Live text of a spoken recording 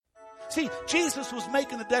See, Jesus was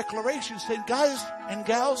making a declaration saying, guys and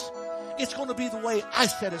gals, it's going to be the way I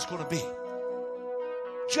said it's going to be.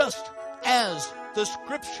 Just as the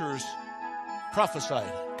scriptures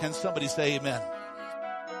prophesied. Can somebody say amen?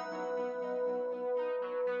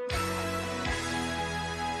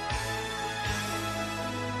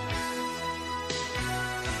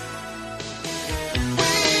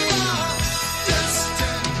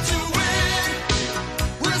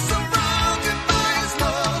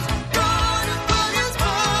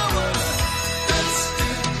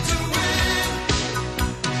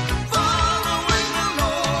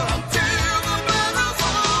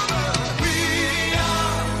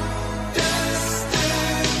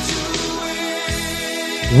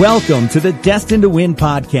 Welcome to the Destined to Win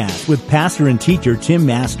podcast with pastor and teacher Tim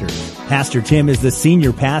Masters. Pastor Tim is the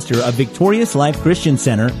senior pastor of Victorious Life Christian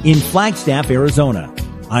Center in Flagstaff, Arizona.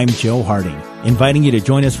 I'm Joe Harding, inviting you to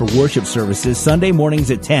join us for worship services Sunday mornings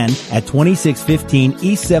at 10 at 2615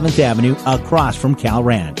 East 7th Avenue across from Cal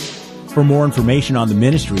Ranch. For more information on the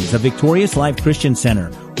ministries of Victorious Life Christian Center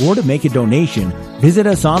or to make a donation, visit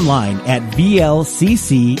us online at vlccaz.org.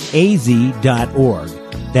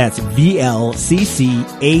 That's vlccaz.org.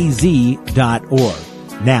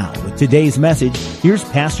 Now, with today's message, here's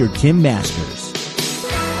Pastor Tim Masters.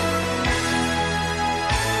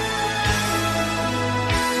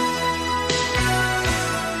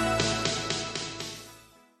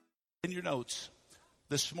 In your notes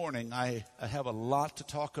this morning, I have a lot to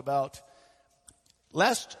talk about.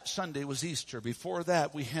 Last Sunday was Easter. Before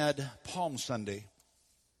that, we had Palm Sunday.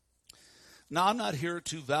 Now, I'm not here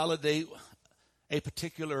to validate a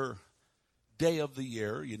particular day of the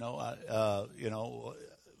year,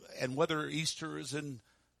 and whether Easter is in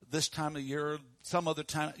this time of year, some other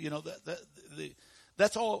time,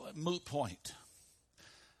 that's all a moot point.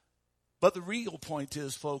 But the real point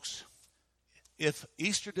is, folks, if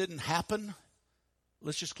Easter didn't happen,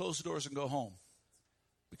 let's just close the doors and go home,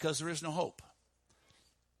 because there is no hope.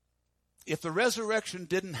 If the resurrection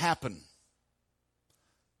didn't happen,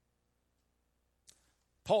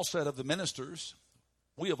 Paul said of the ministers,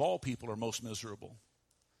 we of all people are most miserable.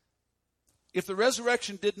 If the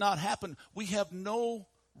resurrection did not happen, we have no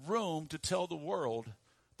room to tell the world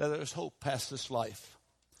that there's hope past this life.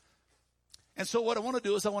 And so what I want to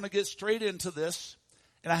do is I want to get straight into this,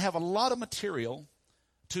 and I have a lot of material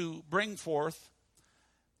to bring forth.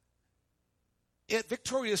 At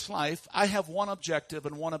Victorious Life, I have one objective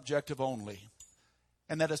and one objective only,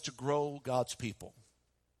 and that is to grow God's people.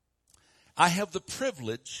 I have the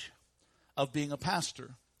privilege of being a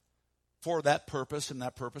pastor for that purpose and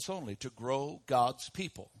that purpose only, to grow God's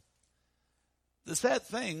people. The sad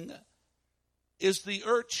thing is the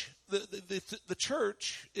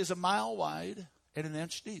church is a mile wide and an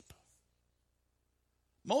inch deep.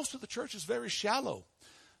 Most of the church is very shallow.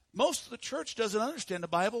 Most of the church doesn't understand the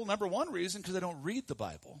Bible. Number one reason, because they don't read the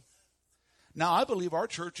Bible. Now, I believe our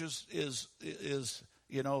church is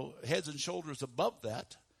heads and shoulders above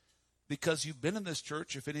that. Because you've been in this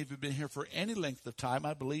church, if any of you have been here for any length of time,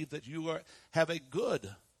 I believe that you have a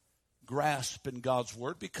good grasp in God's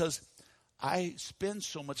Word, because I spend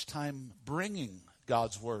so much time bringing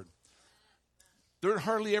God's Word. There will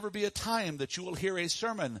hardly ever be a time that you will hear a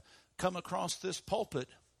sermon come across this pulpit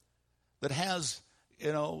that has,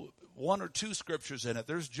 one or two scriptures in it.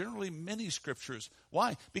 There's generally many scriptures.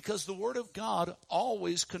 Why? Because the Word of God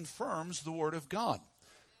always confirms the Word of God.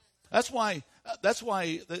 That's why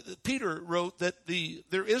Peter wrote that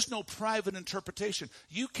there is no private interpretation.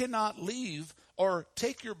 You cannot leave or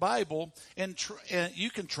take your Bible and you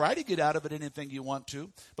can try to get out of it anything you want to.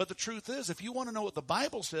 But the truth is, if you want to know what the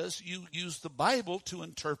Bible says, you use the Bible to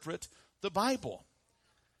interpret the Bible.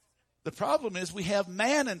 The problem is we have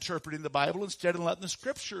man interpreting the Bible instead of letting the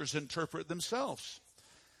Scriptures interpret themselves.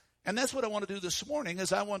 And that's what I want to do this morning,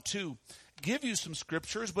 is I want to give you some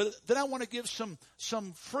scriptures, but then I want to give some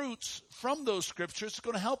fruits from those scriptures that's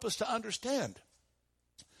going to help us to understand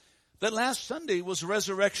that last Sunday was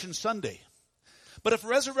Resurrection Sunday. But if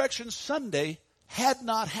Resurrection Sunday had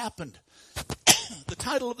not happened, the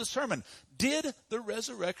title of the sermon, Did the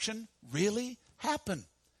Resurrection Really Happen?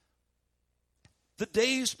 The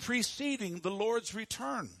days preceding the Lord's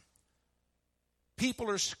return.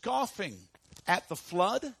 People are scoffing at the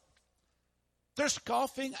flood. They're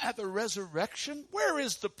scoffing at the resurrection. Where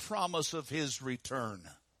is the promise of his return?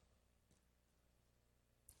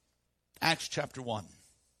 Acts chapter 1.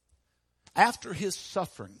 After his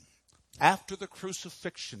suffering, after the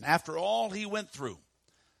crucifixion, after all he went through,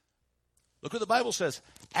 look what the Bible says.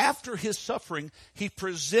 After his suffering, he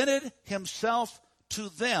presented himself to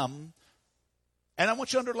them. And I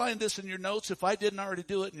want you to underline this in your notes, if I didn't already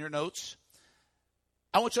do it in your notes.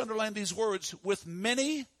 I want you to underline these words, with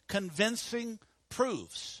many convincing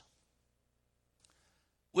proofs.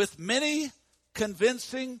 With many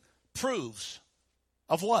convincing proofs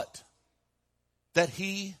of what? That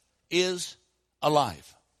he is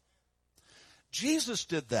alive. Jesus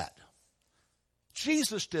did that.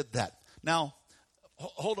 Jesus did that. Now,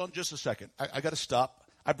 hold on just a second. I got to stop.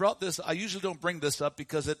 I brought this. I usually don't bring this up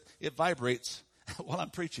because it vibrates while I'm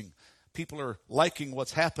preaching. People are liking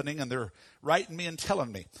what's happening, and they're writing me and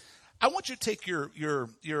telling me. I want you to take your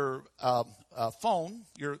phone,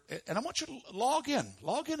 and I want you to log in.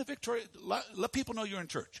 Log in to Victoria. Let people know you're in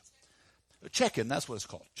church. Check in. That's what it's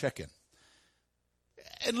called. Check in.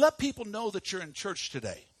 And let people know that you're in church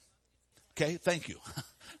today. Okay? Thank you.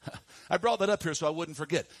 I brought that up here so I wouldn't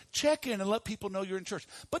forget. Check in and let people know you're in church.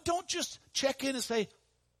 But don't just check in and say,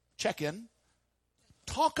 check in.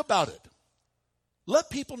 Talk about it. Let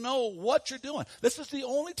people know what you're doing. This is the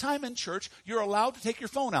only time in church you're allowed to take your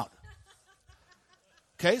phone out.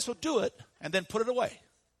 Okay, so do it and then put it away.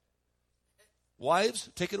 Wives,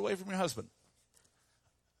 take it away from your husband.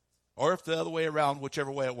 Or if the other way around,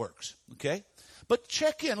 whichever way it works. Okay? But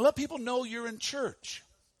check in. Let people know you're in church.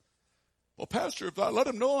 Well, Pastor, if I let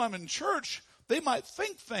them know I'm in church, they might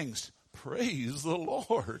think things. Praise the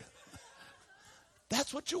Lord.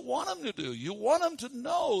 That's what you want them to do. You want them to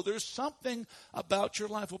know there's something about your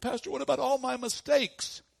life. Well, Pastor, what about all my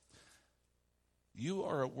mistakes? You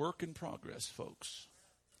are a work in progress, folks.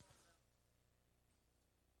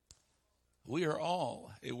 We are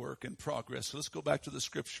all a work in progress. So let's go back to the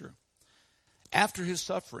scripture. After his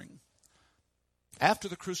suffering, after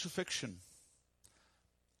the crucifixion,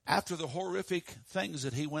 after the horrific things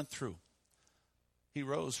that he went through, he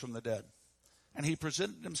rose from the dead. And he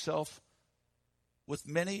presented himself with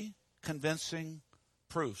many convincing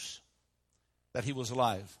proofs that he was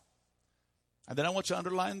alive. And then I want you to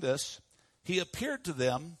underline this. He appeared to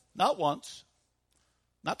them not once,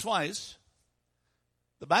 not twice.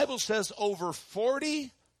 The Bible says over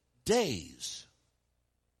 40 days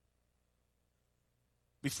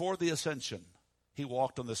before the ascension, he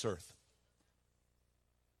walked on this earth.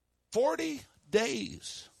 40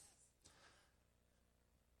 days.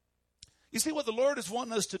 You see, what the Lord is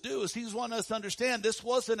wanting us to do is he's wanting us to understand this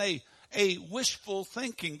wasn't a wishful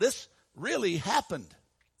thinking. This really happened.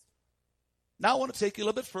 Now I want to take you a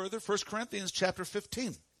little bit further. 1 Corinthians chapter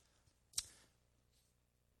 15.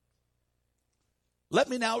 Let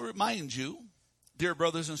me now remind you, dear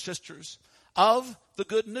brothers and sisters, of the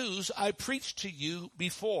good news I preached to you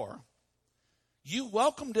before. You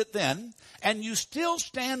welcomed it then, and you still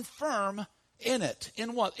stand firm in it.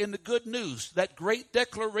 In what? In the good news, that great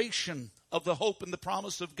declaration of the hope and the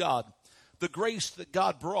promise of God, the grace that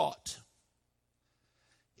God brought.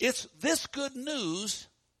 It's this good news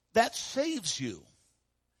that saves you.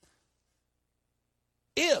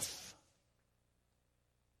 If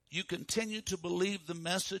you continue to believe the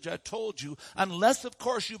message I told you, unless, of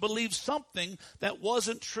course, you believe something that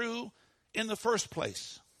wasn't true in the first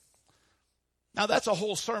place. Now, that's a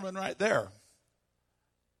whole sermon right there.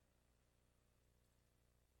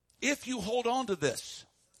 If you hold on to this.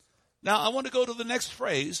 Now, I want to go to the next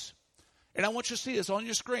phrase, and I want you to see it's on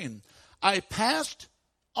your screen. I passed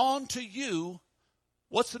on to you,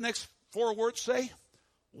 what's the next 4 words say?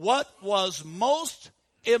 What was most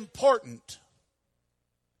important.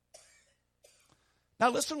 Now,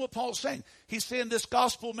 listen to what Paul's saying. He's saying this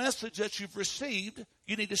gospel message that you've received,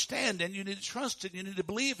 you need to stand in, you need to trust in, you need to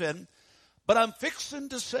believe in. But I'm fixing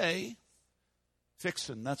to say,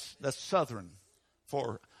 that's Southern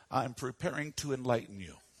for I'm preparing to enlighten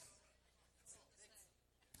you.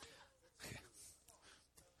 Okay.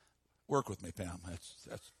 Work with me, Pam.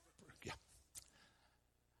 That's yeah.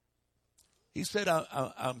 He said,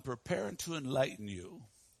 I'm preparing to enlighten you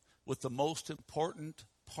with the most important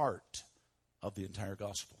part of the entire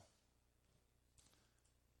gospel.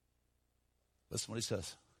 Listen to what he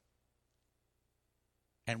says.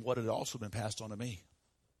 And what had also been passed on to me.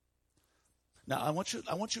 Now, I want you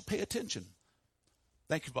to pay attention.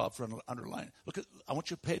 Thank you, Bob, for underlining. I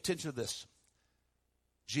want you to pay attention to this.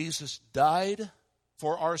 Jesus died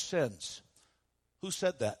for our sins. Who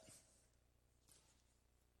said that?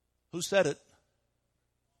 Who said it?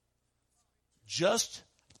 Just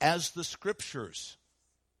as the scriptures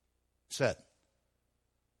said.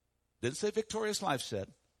 Didn't say Victorious Life said.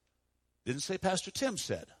 Didn't say Pastor Tim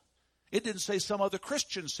said. It didn't say some other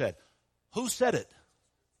Christian said. Who said it?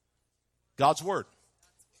 God's Word.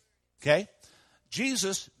 Okay?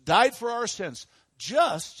 Jesus died for our sins,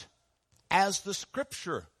 just as the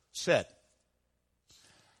Scripture said.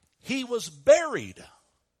 He was buried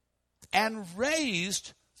and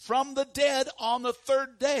raised from the dead on the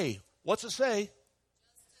 3rd day. What's it say?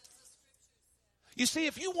 You see,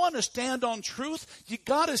 if you want to stand on truth, you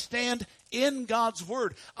got to stand in God's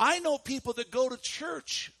Word. I know people that go to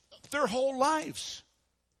church their whole lives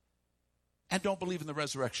and don't believe in the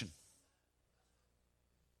resurrection.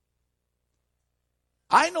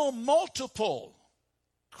 I know multiple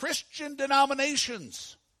Christian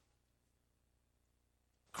denominations,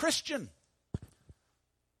 Christian,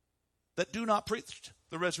 that do not preach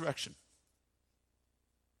the resurrection.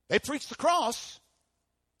 They preach the cross,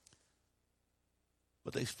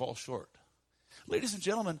 but they fall short. Ladies and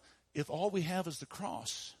gentlemen, if all we have is the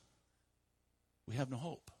cross, we have no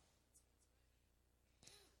hope.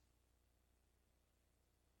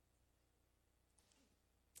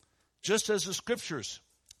 Just as the scriptures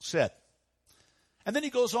said. And then he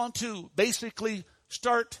goes on to basically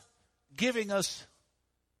start giving us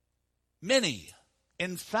many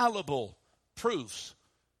infallible proofs.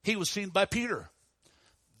 He was seen by Peter,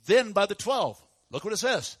 then by the 12. Look what it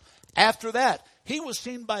says. After that, he was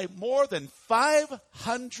seen by more than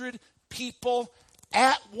 500 people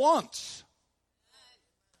at once.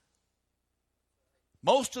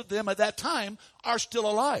 Most of them at that time are still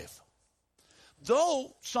alive,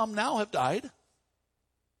 though some now have died.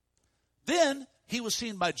 Then he was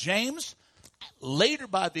seen by James, later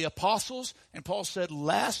by the apostles, and Paul said,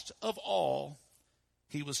 last of all,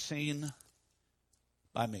 he was seen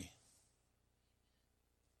by me.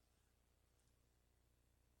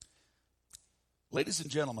 Ladies and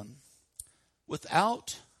gentlemen,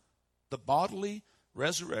 without the bodily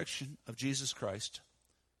resurrection of Jesus Christ,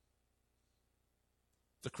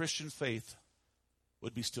 the Christian faith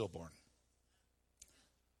would be stillborn.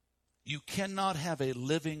 You cannot have a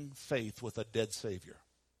living faith with a dead Savior.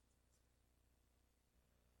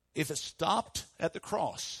 If it stopped at the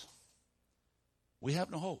cross, we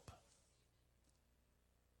have no hope.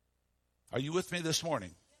 Are you with me this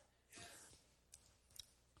morning?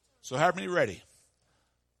 So how many ready?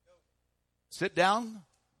 Sit down,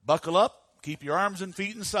 buckle up, keep your arms and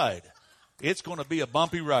feet inside. It's going to be a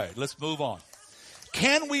bumpy ride. Let's move on.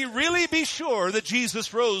 Can we really be sure that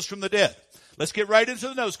Jesus rose from the dead? Let's get right into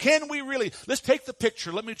the notes. Can we really? Let's take the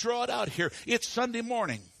picture. Let me draw it out here. It's Sunday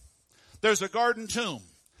morning. There's a garden tomb.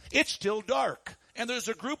 It's still dark. And there's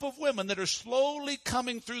a group of women that are slowly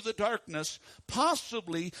coming through the darkness,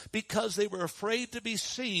 possibly because they were afraid to be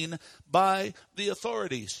seen by the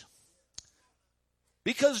authorities.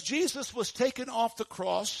 Because Jesus was taken off the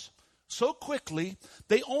cross so quickly,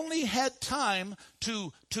 they only had time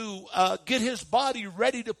to get his body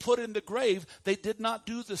ready to put in the grave. They did not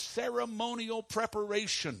do the ceremonial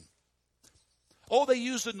preparation. Oh, they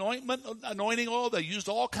used anointing oil. They used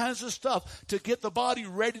all kinds of stuff to get the body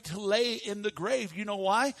ready to lay in the grave. You know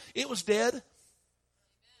why? It was dead.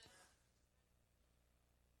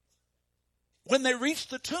 When they reached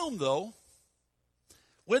the tomb, though,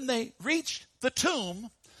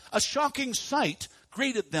 a shocking sight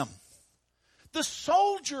greeted them. The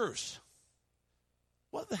soldiers.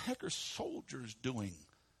 What the heck are soldiers doing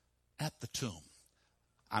at the tomb?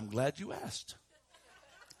 I'm glad you asked.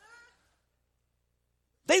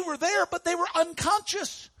 They were there, but they were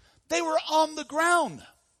unconscious. They were on the ground.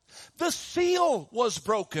 The seal was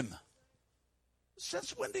broken.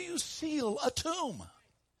 Since when do you seal a tomb?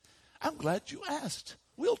 I'm glad you asked.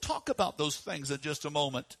 We'll talk about those things in just a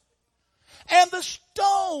moment. And the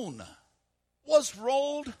stone was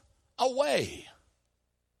rolled away.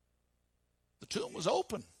 The tomb was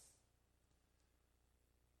open.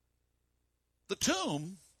 The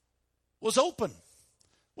tomb was open.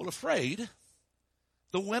 Well, afraid,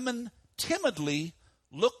 the women timidly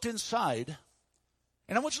looked inside.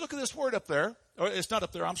 And I want you to look at this word up there. Or it's not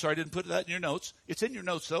up there. I'm sorry, I didn't put that in your notes. It's in your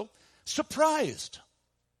notes, though. Surprised.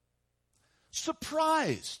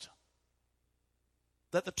 Surprised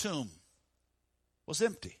that the tomb was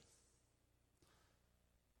empty.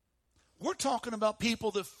 We're talking about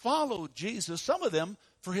people that followed Jesus, some of them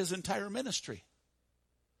for his entire ministry.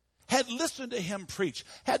 Had listened to him preach,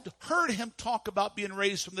 had heard him talk about being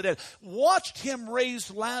raised from the dead, watched him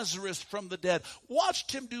raise Lazarus from the dead,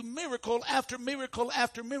 watched him do miracle after miracle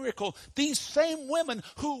after miracle. These same women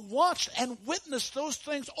who watched and witnessed those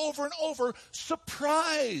things over and over,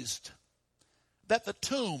 surprised that the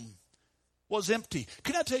tomb was empty.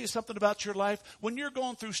 Can I tell you something about your life? When you're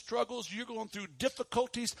going through struggles, you're going through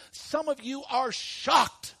difficulties, some of you are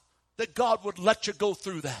shocked that God would let you go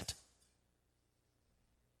through that.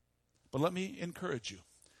 But let me encourage you.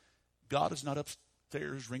 God is not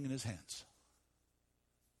upstairs wringing his hands.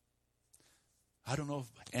 I don't know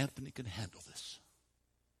if Anthony can handle this.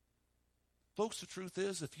 Folks, the truth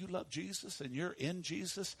is, if you love Jesus and you're in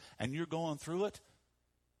Jesus and you're going through it,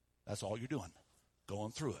 that's all you're doing.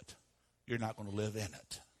 Going through it. You're not going to live in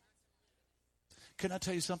it. Can I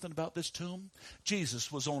tell you something about this tomb?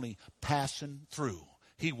 Jesus was only passing through.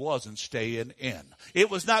 He wasn't staying in.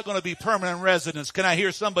 It was not going to be permanent residence. Can I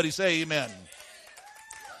hear somebody say amen?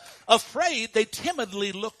 Afraid, they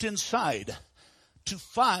timidly looked inside to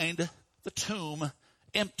find the tomb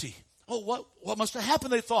empty. Oh, what must have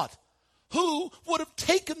happened, they thought. Who would have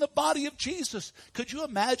taken the body of Jesus? Could you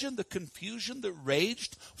imagine the confusion that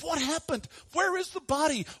raged? What happened? Where is the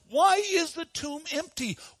body? Why is the tomb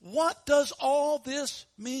empty? What does all this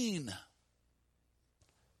mean?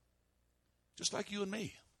 Just like you and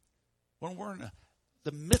me, when we're in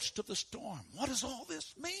the midst of the storm, what does all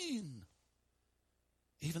this mean?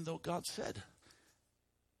 Even though God said,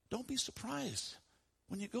 don't be surprised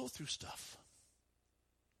when you go through stuff.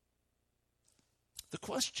 The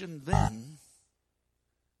question then,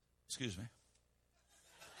 excuse me.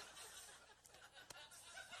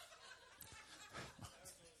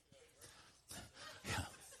 Yeah.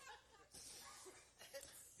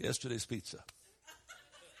 Yesterday's pizza.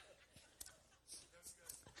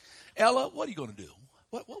 Ella, what are you going to do?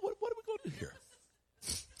 What are we going to do here?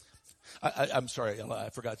 I'm sorry, Ella,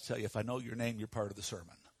 I forgot to tell you, if I know your name, you're part of the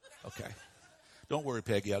sermon. Okay. Don't worry,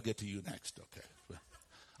 Peggy, I'll get to you next. Okay.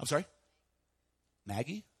 I'm sorry?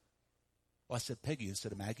 Maggie? Well, I said Peggy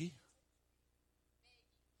instead of Maggie.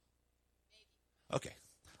 Okay,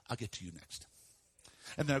 I'll get to you next.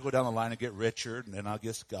 And then I'll go down the line and get Richard, and then I'll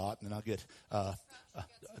get Scott, and then I'll get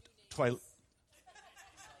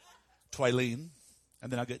Twileen,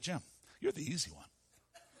 and then I'll get Jim. You're the easy one.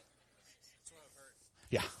 That's what I've heard.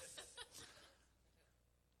 Yeah.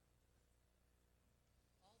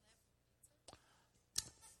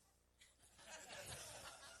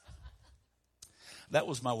 That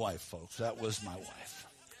was my wife, folks. That was my wife.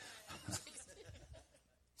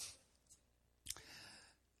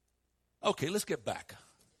 Okay, let's get back.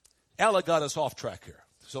 Ella got us off track here.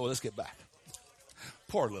 So let's get back.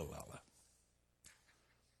 Poor little Ella.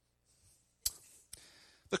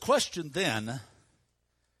 The question then,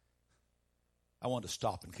 I want to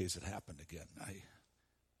stop in case it happened again.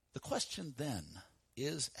 The question then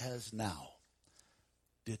is as now,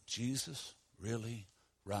 did Jesus really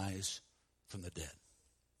rise from the dead?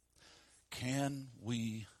 Can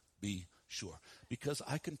we be sure? Because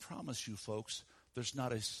I can promise you, folks, there's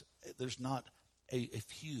not a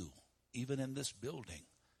few, even in this building,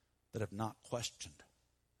 that have not questioned.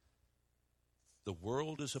 The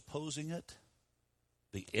world is opposing it.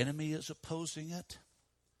 The enemy is opposing it.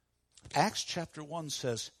 Acts chapter 1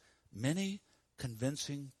 says, many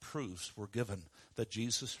convincing proofs were given that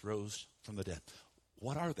Jesus rose from the dead.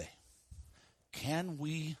 What are they? Can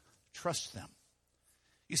we trust them?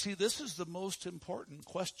 You see, this is the most important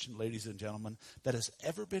question, ladies and gentlemen, that has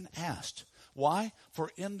ever been asked. Why? For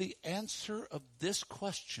in the answer of this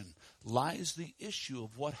question lies the issue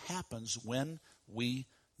of what happens when we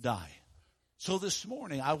die. So this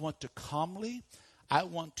morning, I want to calmly, I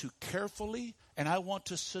want to carefully, and I want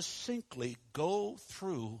to succinctly go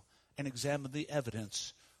through and examine the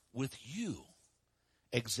evidence with you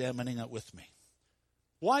examining it with me.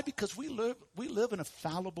 Why? Because we live in a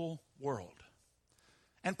fallible world.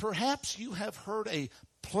 And perhaps you have heard a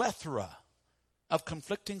plethora of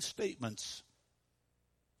conflicting statements.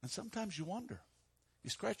 And sometimes you wonder.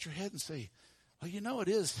 You scratch your head and say, well, it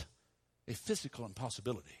is a physical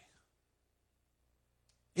impossibility.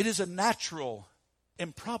 It is a natural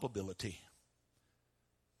improbability.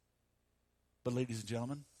 But ladies and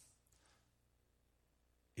gentlemen,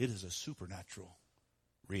 it is a supernatural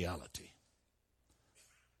reality.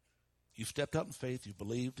 You've stepped out in faith, you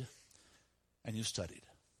believed, and you studied.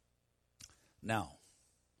 Now,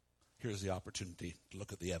 here's the opportunity to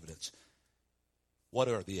look at the evidence. What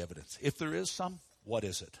are the evidence? If there is some, what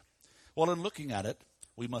is it? Well, in looking at it,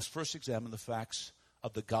 we must first examine the facts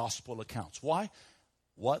of the gospel accounts. Why?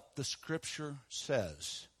 What the Scripture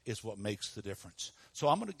says is what makes the difference. So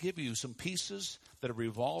I'm going to give you some pieces that are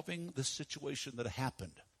revolving the situation that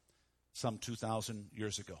happened some 2,000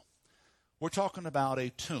 years ago. We're talking about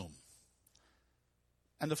a tomb.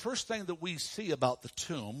 And the first thing that we see about the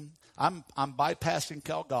tomb, I'm bypassing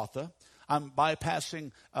Golgotha. I'm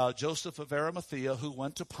bypassing Joseph of Arimathea, who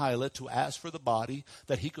went to Pilate to ask for the body,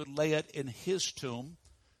 that he could lay it in his tomb.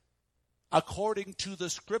 According to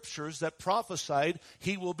the Scriptures that prophesied,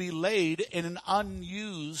 he will be laid in an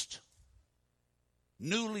unused,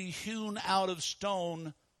 newly hewn out of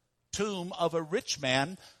stone tomb of a rich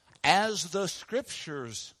man, as the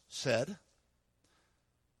Scriptures said.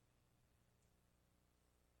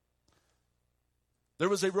 There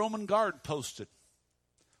was a Roman guard posted.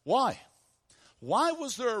 Why? Why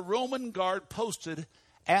was there a Roman guard posted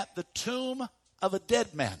at the tomb of a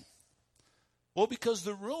dead man? Well, because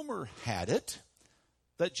the rumor had it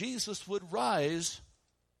that Jesus would rise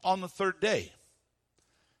on the third day.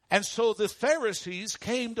 And so the Pharisees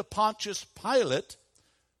came to Pontius Pilate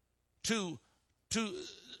to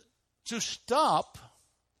stop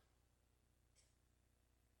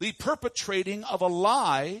the perpetrating of a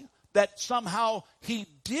lie that somehow he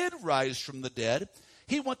did rise from the dead.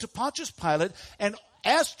 He went to Pontius Pilate and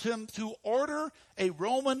asked him to order a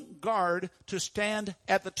Roman guard to stand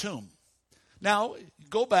at the tomb. Now,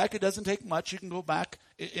 go back. It doesn't take much. You can go back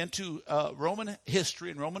into Roman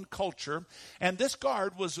history and Roman culture. And this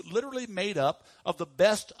guard was literally made up of the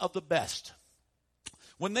best of the best.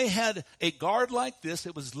 When they had a guard like this,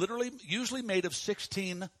 it was literally usually made of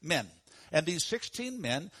 16 men. And these 16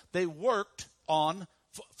 men, they worked on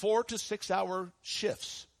 4 to 6 hour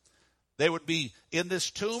shifts. They would be in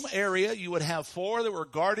this tomb area. You would have 4 that were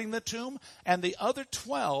guarding the tomb, and the other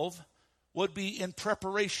 12 would be in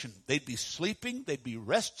preparation. They'd be sleeping, they'd be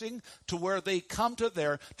resting to where they come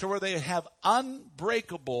to where they have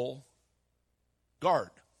unbreakable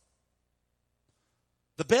guard.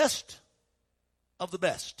 The best of the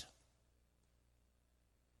best.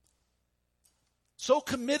 So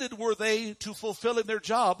committed were they to fulfilling their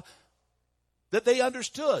job that they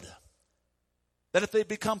understood that if they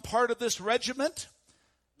become part of this regiment,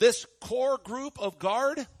 this core group of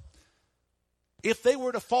guard, if they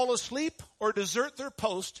were to fall asleep or desert their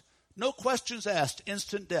post, no questions asked,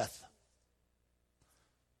 instant death.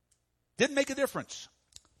 Didn't make a difference.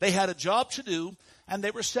 They had a job to do, and they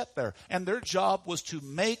were set there. And their job was to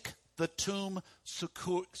make the tomb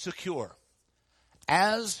secure,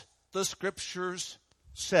 as the Scriptures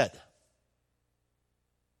said.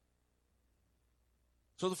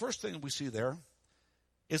 So the first thing we see there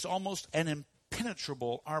is almost an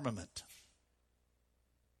impenetrable armament.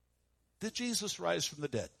 Did Jesus rise from the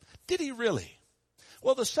dead? Did he really?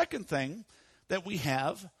 Well, the second thing that we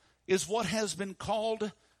have is what has been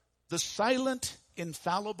called the silent,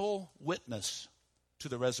 infallible witness to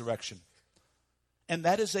the resurrection. And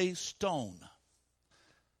that is a stone.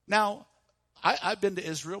 Now, I've been to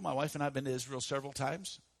Israel. My wife and I have been to Israel several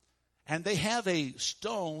times. And they have a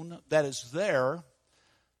stone that is there.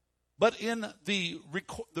 But in the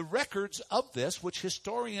records of this, which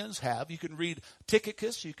historians have, you can read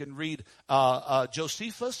Tychicus, you can read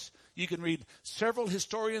Josephus, you can read several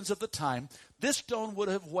historians of the time. This stone would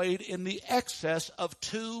have weighed in the excess of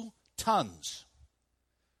 2 tons.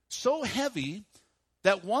 So heavy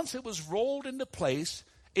that once it was rolled into place,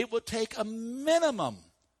 it would take a minimum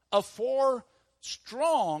of 4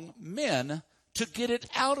 strong men to get it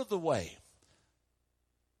out of the way.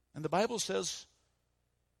 And the Bible says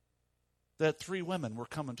that 3 women were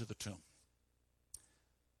coming to the tomb.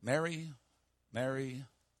 Mary, Mary,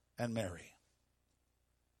 and Mary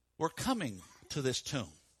were coming to this tomb.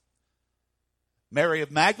 Mary of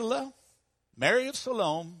Magdala, Mary of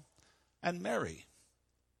Salome, and Mary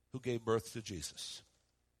who gave birth to Jesus.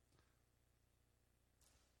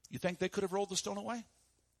 You think they could have rolled the stone away?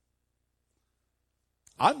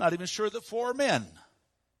 I'm not even sure that 4 men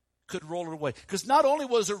could roll it away. Because not only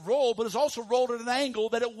was it rolled, but it was also rolled at an angle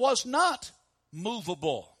that it was not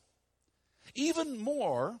movable. Even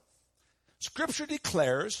more, Scripture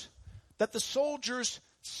declares that the soldiers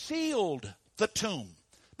sealed the tomb.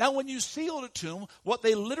 Now, when you sealed a tomb, what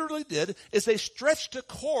they literally did is they stretched a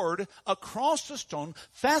cord across the stone,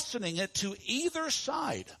 fastening it to either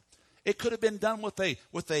side. It could have been done with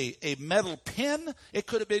a metal pin. It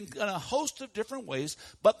could have been in a host of different ways.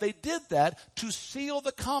 But they did that to seal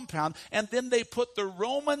the compound. And then they put the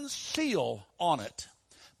Roman seal on it.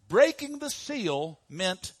 Breaking the seal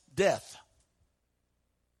meant death.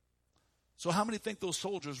 So how many think those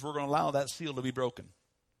soldiers were going to allow that seal to be broken?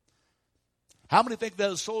 How many think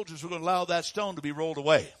those soldiers were going to allow that stone to be rolled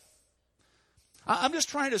away? I'm just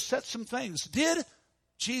trying to set some things. Did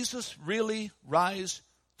Jesus really rise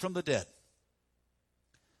from the dead?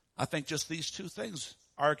 I think just these 2 things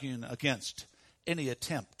arguing against any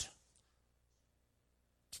attempt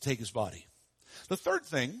to take his body. The third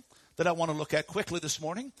thing that I want to look at quickly this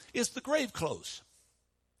morning is the grave clothes.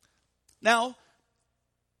 Now,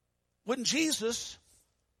 when Jesus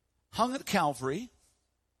hung at Calvary,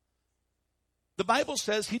 the Bible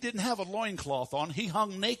says he didn't have a loincloth on. He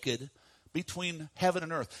hung naked between heaven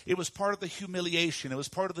and earth. It was part of the humiliation. It was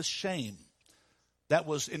part of the shame that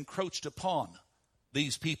was encroached upon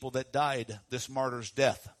these people that died this martyr's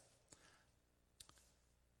death.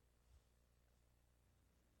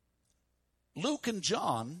 Luke and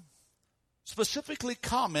John specifically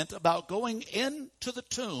comment about going into the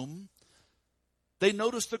tomb. They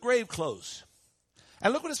noticed the grave clothes.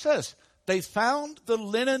 And look what it says. They found the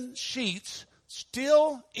linen sheets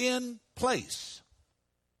still in place.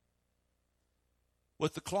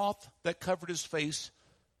 with the cloth that covered his face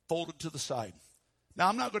folded to the side. Now,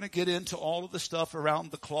 I'm not going to get into all of the stuff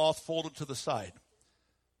around the cloth folded to the side.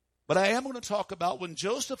 But I am going to talk about when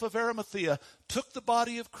Joseph of Arimathea took the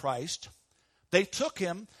body of Christ, they took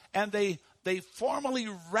him and they formally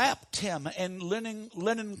wrapped him in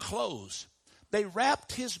linen clothes. They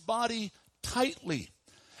wrapped his body tightly.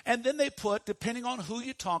 And then they put, depending on who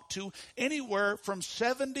you talk to, anywhere from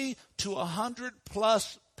 70 to 100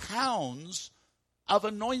 plus pounds of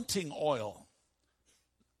anointing oil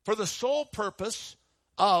for the sole purpose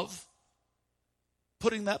of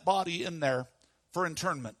putting that body in there for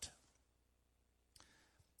internment.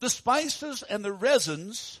 The spices and the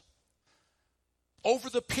resins over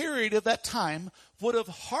the period of that time would have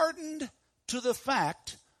hardened to the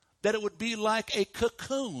fact that it would be like a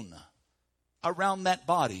cocoon around that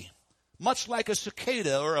body, much like a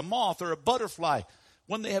cicada or a moth or a butterfly.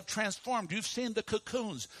 When they have transformed, you've seen the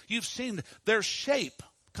cocoons. You've seen their shape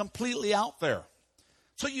completely out there.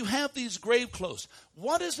 So you have these grave clothes.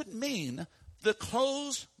 What does it mean the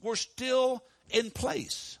clothes were still in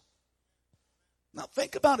place? Now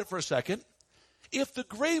think about it for a second. If the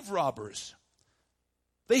grave robbers,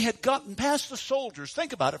 they had gotten past the soldiers,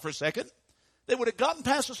 think about it for a second. They would have gotten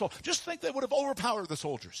past the soldiers. Just think they would have overpowered the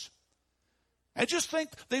soldiers. And just think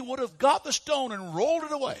they would have got the stone and rolled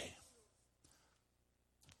it away.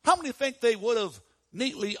 How many think they would have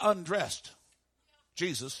neatly undressed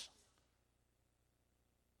Jesus?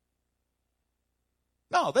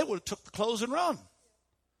 No, they would have took the clothes and run.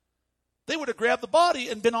 They would have grabbed the body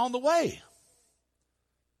and been on the way.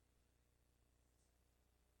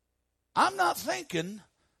 I'm not thinking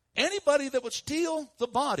anybody that would steal the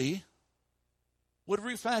body would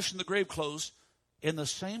refashion the grave clothes in the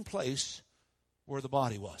same place where the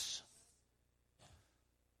body was.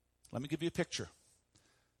 Let me give you a picture.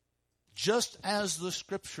 Just as the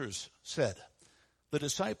scriptures said, the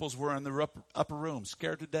disciples were in the upper room,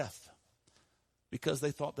 scared to death, because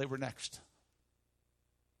they thought they were next.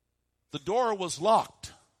 The door was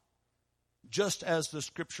locked, just as the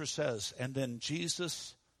scripture says, and then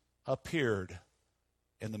Jesus appeared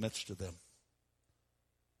in the midst of them.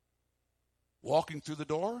 Walking through the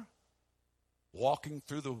door, walking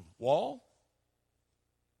through the wall.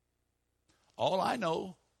 All I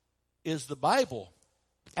know is the Bible,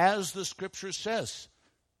 as the scripture says,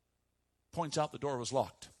 points out the door was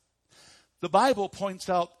locked. The Bible points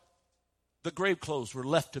out the grave clothes were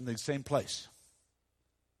left in the same place.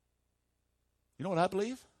 You know what I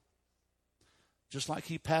believe? Just like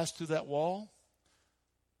he passed through that wall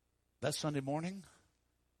that Sunday morning,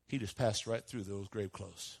 he just passed right through those grave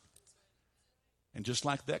clothes. And just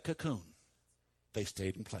like that cocoon, they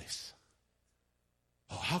stayed in place.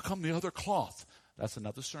 Oh, how come the other cloth? That's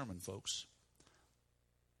another sermon, folks.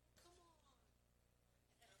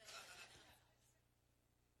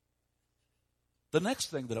 The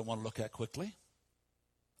next thing that I want to look at quickly,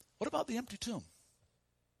 what about the empty tomb?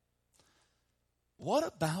 What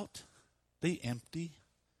about the empty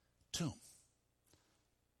tomb?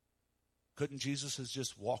 Couldn't Jesus have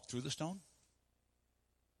just walked through the stone?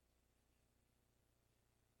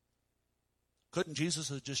 Couldn't Jesus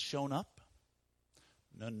have just shown up?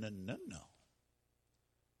 No.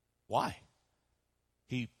 Why?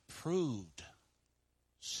 He proved,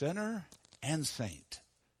 sinner and saint,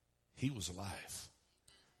 he was alive.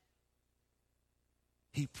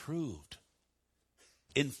 He proved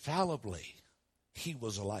infallibly he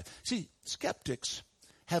was alive. See, skeptics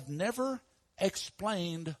have never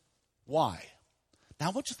explained why. Now,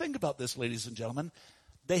 I want you to think about this, ladies and gentlemen.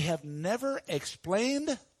 They have never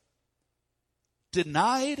explained,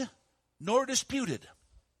 denied, nor disputed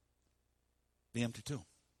the empty tomb.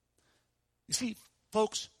 You see,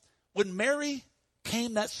 folks, when Mary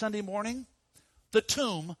came that Sunday morning, the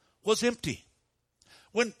tomb was empty.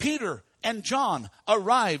 When Peter and John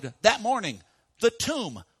arrived that morning, the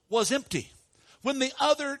tomb was empty. When the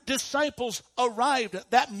other disciples arrived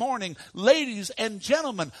that morning, ladies and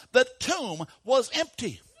gentlemen, the tomb was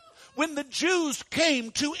empty. When the Jews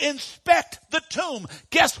came to inspect the tomb,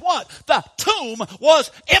 guess what? The tomb was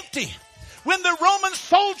empty. When the Roman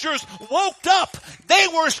soldiers woke up, they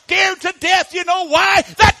were scared to death. You know why?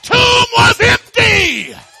 The tomb was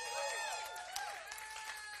empty.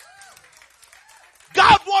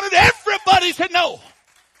 God wanted everybody to know.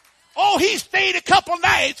 Oh, he stayed a couple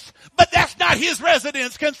nights, but that's not his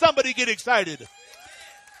residence. Can somebody get excited?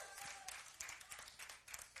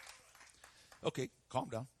 Okay, calm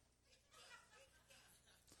down.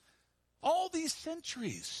 All these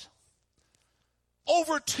centuries,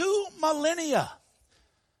 over 2 millennia,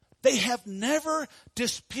 they have never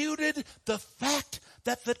disputed the fact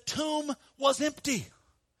that the tomb was empty.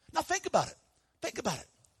 Now think about it. Think about it.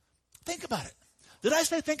 Think about it. Did I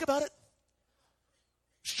say think about it?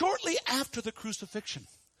 Shortly after the crucifixion,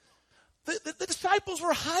 the disciples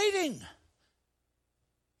were hiding.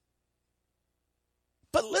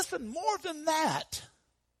 But listen, more than that,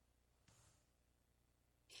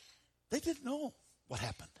 they didn't know what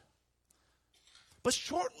happened. But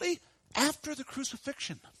shortly after the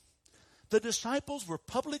crucifixion, the disciples were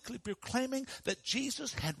publicly proclaiming that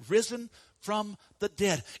Jesus had risen from the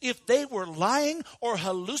dead. If they were lying or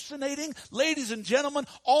hallucinating, ladies and gentlemen,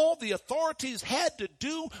 all the authorities had to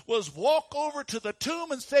do was walk over to the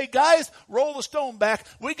tomb and say, guys, roll the stone back.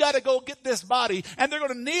 We got to go get this body. And they're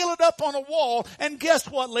going to nail it up on a wall. And guess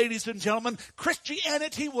what, ladies and gentlemen?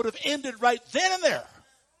 Christianity would have ended right then and there.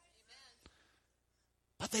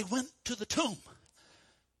 But they went to the tomb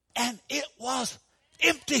and it was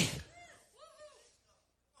empty.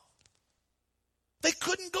 They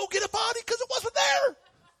couldn't go get a body because it wasn't there.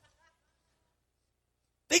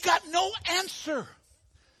 They got no answer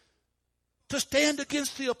to stand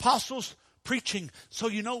against the apostles' preaching. So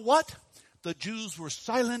you know what? The Jews were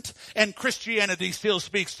silent and Christianity still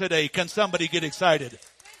speaks today. Can somebody get excited?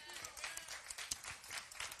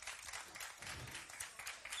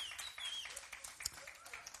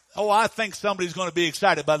 Oh, I think somebody's going to be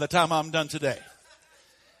excited by the time I'm done today.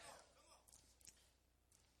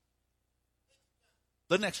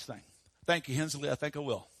 The next thing. Thank you, Hensley. I think I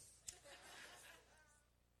will.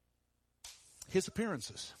 His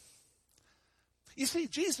appearances. You see,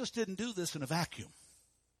 Jesus didn't do this in a vacuum.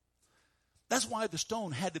 That's why the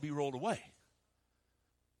stone had to be rolled away.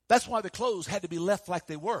 That's why the clothes had to be left like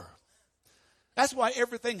they were. That's why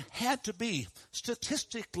everything had to be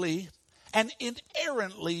statistically and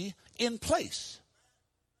inerrantly in place.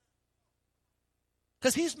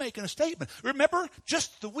 Because he's making a statement. Remember,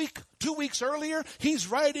 just 2 weeks earlier, he's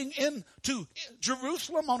riding into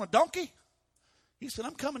Jerusalem on a donkey. He said,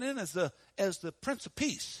 I'm coming in as the Prince of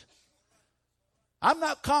Peace. I'm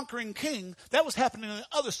not conquering king. That was happening on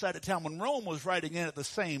the other side of town when Rome was riding in at the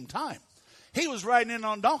same time. He was riding in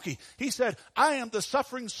on a donkey. He said, I am the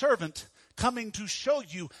suffering servant coming to show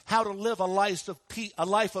you how to live a life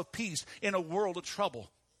of peace in a world of trouble.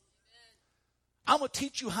 I'm going to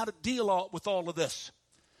teach you how to deal with all of this.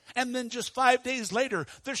 And then just 5 days later,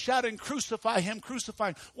 they're shouting, crucify him, crucify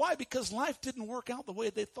him. Why? Because life didn't work out the way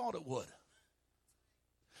they thought it would.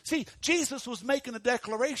 See, Jesus was making a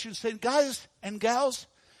declaration saying, guys and gals,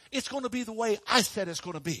 it's going to be the way I said it's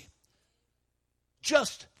going to be.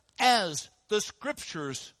 Just as the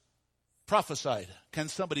scriptures prophesied. Can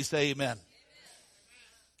somebody say amen?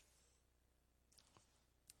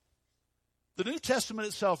 The New Testament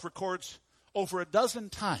itself records over a dozen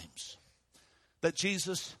times that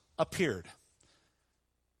Jesus appeared.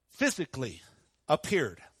 Physically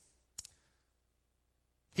appeared.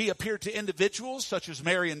 He appeared to individuals such as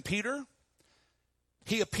Mary and Peter.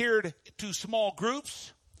 He appeared to small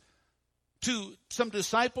groups, to some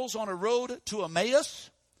disciples on a road to Emmaus.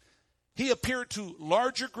 He appeared to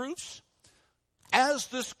larger groups. As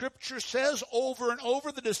the scripture says over and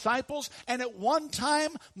over, the disciples, and at one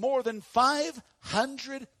time more than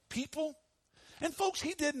 500 people. And folks,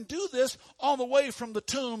 he didn't do this all the way from the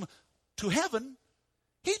tomb to heaven.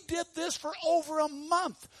 He did this for over a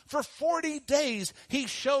month. For 40 days, he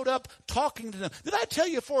showed up talking to them. Did I tell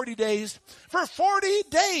you 40 days? For 40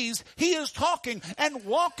 days, he is talking and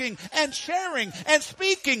walking and sharing and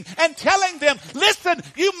speaking and telling them, listen,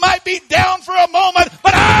 you might be down for a moment,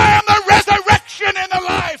 but I am the resurrection and the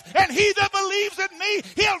life. And he that believes in me,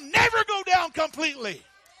 he'll never go down completely.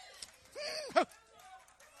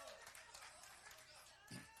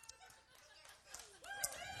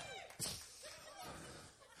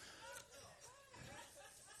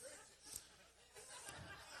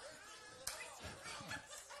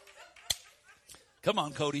 Come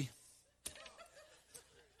on, Cody.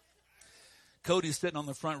 Cody sitting on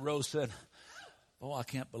the front row said, oh, I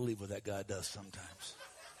can't believe what that guy does sometimes.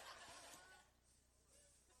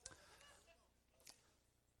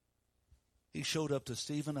 He showed up to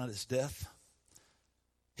Stephen at his death.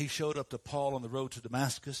 He showed up to Paul on the road to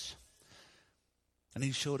Damascus. And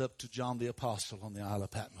he showed up to John the Apostle on the Isle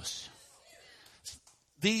of Patmos.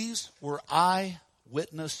 These were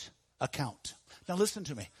eyewitness account. Now listen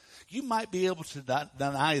to me. You might be able to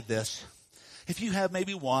deny this if you have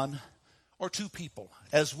maybe one or two people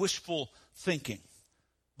as wishful thinking.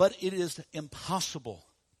 But it is impossible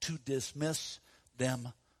to dismiss them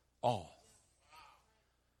all.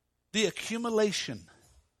 The accumulation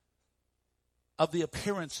of the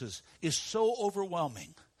appearances is so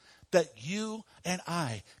overwhelming that you and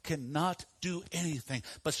I cannot do anything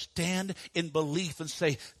but stand in belief and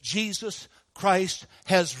say, Jesus, Christ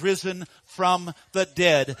has risen from the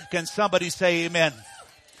dead. Can somebody say amen?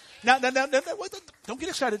 Now, don't get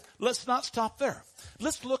excited. Let's not stop there.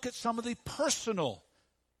 Let's look at some of the personal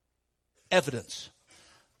evidence.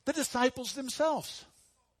 The disciples themselves.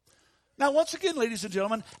 Now, once again, ladies and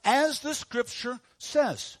gentlemen, as the scripture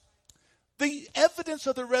says, the evidence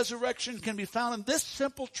of the resurrection can be found in this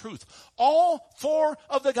simple truth. All four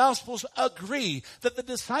of the Gospels agree that the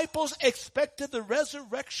disciples expected the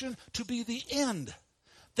resurrection to be the end.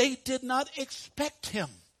 They did not expect him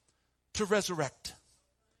to resurrect.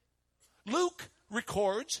 Luke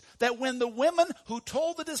records that when the women who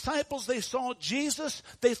told the disciples they saw Jesus,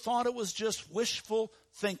 they thought it was just wishful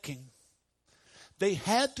thinking. They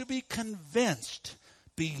had to be convinced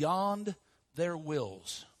beyond their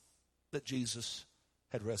wills that Jesus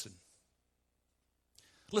had risen.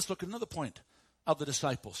 Let's look at another point of the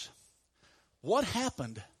disciples. What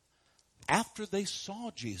happened after they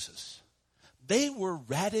saw Jesus? They were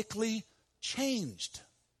radically changed.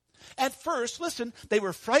 At first, listen, they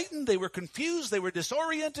were frightened, they were confused, they were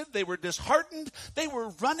disoriented, they were disheartened, they were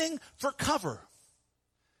running for cover.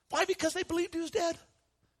 Why? Because they believed he was dead.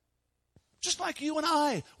 Just like you and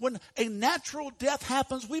I, when a natural death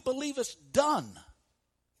happens, we believe it's done.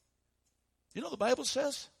 You know what the Bible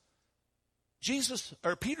says?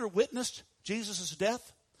 Peter witnessed Jesus'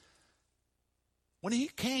 death. When he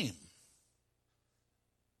came,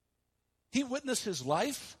 he witnessed his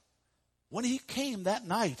life. When he came that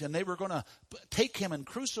night and they were going to take him and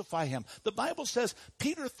crucify him, the Bible says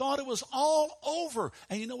Peter thought it was all over.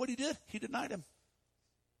 And you know what he did? He denied him.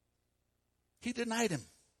 He denied him.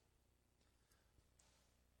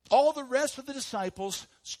 All the rest of the disciples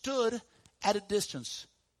stood at a distance,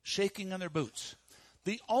 shaking in their boots.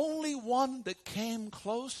 The only one that came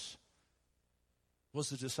close was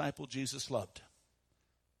the disciple Jesus loved,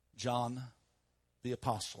 John the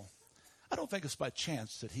Apostle. I don't think it's by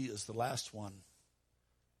chance that he is the last one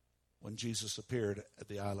when Jesus appeared at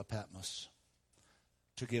the Isle of Patmos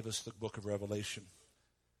to give us the book of Revelation,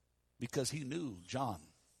 because he knew John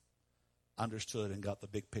understood and got the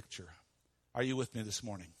big picture. Are you with me this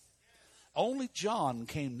morning? Only John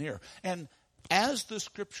came near. And as the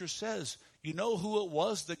scripture says, you know who it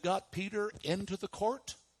was that got Peter into the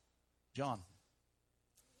court? John.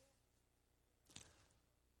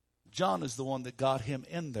 John is the one that got him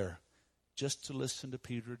in there just to listen to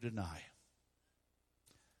Peter deny.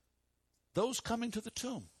 Those coming to the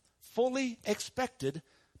tomb fully expected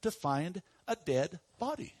to find a dead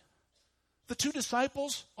body. The two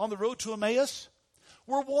disciples on the road to Emmaus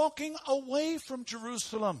were walking away from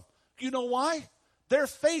Jerusalem. You know why? Their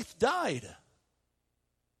faith died.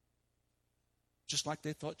 Just like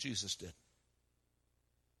they thought Jesus did.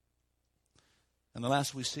 And the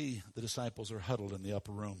last we see, the disciples are huddled in the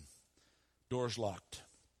upper room. Doors locked.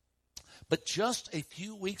 But just a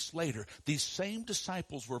few weeks later, these same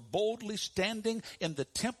disciples were boldly standing in the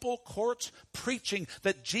temple courts preaching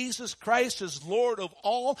that Jesus Christ is Lord of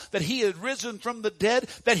all, that he had risen from the dead,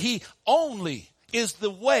 that he only is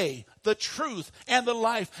the way, the truth, and the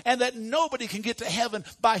life, and that nobody can get to heaven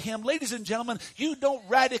by him. Ladies and gentlemen, you don't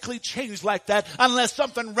radically change like that unless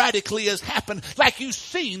something radically has happened, like you've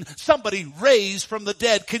seen somebody raised from the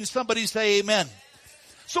dead. Can somebody say amen?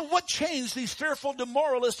 So what changed these fearful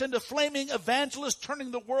demoralists into flaming evangelists,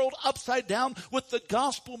 turning the world upside down with the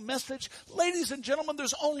gospel message? Ladies and gentlemen,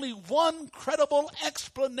 there's only one credible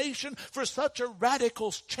explanation for such a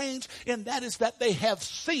radical change, and that is that they have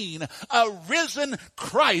seen a risen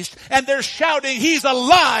Christ, and they're shouting, he's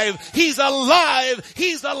alive, he's alive,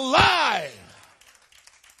 he's alive.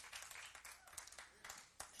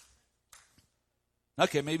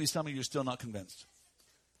 Okay, maybe some of you are still not convinced.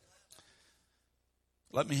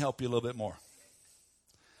 Let me help you a little bit more.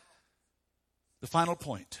 The final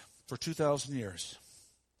point. For 2,000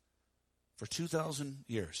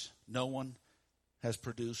 years, no one has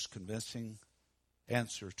produced convincing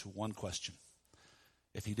answer to one question.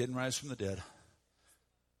 If he didn't rise from the dead,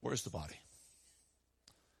 where's the body?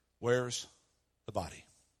 Where's the body?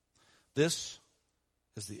 This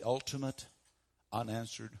is the ultimate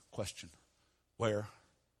unanswered question. Where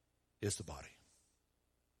is the body?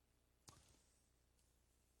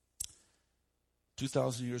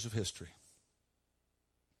 2,000 years of history.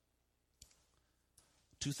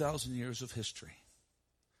 2,000 years of history.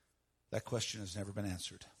 That question has never been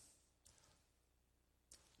answered.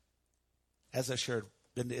 As I shared,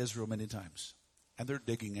 been to Israel many times, and they're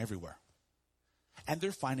digging everywhere. And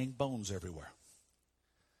they're finding bones everywhere.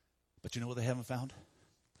 But you know what they haven't found?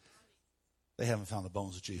 They haven't found the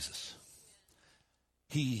bones of Jesus.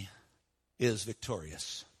 He is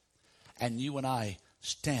victorious. And you and I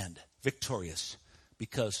stand victorious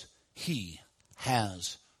because he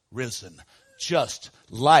has risen. Just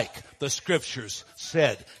like the scriptures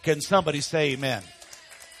said. Can somebody say amen?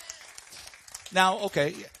 Now,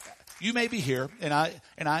 okay, you may be here, and I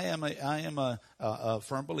am a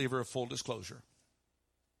firm believer of full disclosure.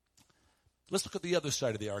 Let's look at the other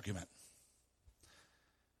side of the argument.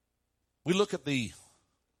 We look at the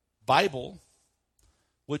Bible,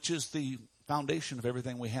 which is the foundation of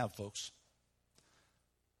everything we have, folks.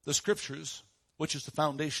 The scriptures, which is the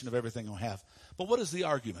foundation of everything we have. But what is the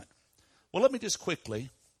argument? Well, let me just quickly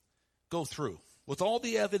go through. With all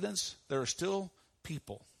the evidence, there are still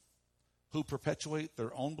people who perpetuate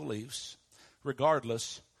their own beliefs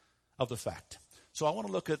regardless of the fact. So I want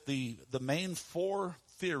to look at the main 4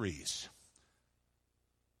 theories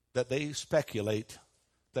that they speculate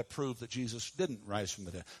that prove that Jesus didn't rise from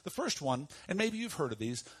the dead. The first one, and maybe you've heard of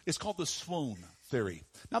these, is called the swoon theory.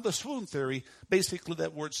 Now, the swoon theory, basically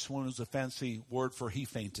that word swoon is a fancy word for he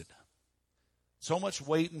fainted. So much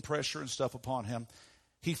weight and pressure and stuff upon him,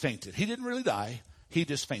 he fainted. He didn't really die. He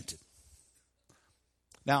just fainted.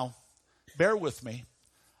 Now, bear with me.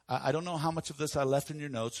 I don't know how much of this I left in your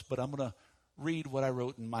notes, but I'm going to read what I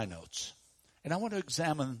wrote in my notes. And I want to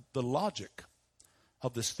examine the logic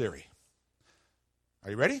of this theory. Are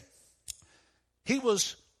you ready? He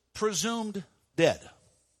was presumed dead.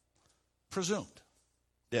 Presumed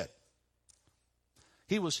dead.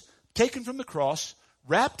 He was taken from the cross,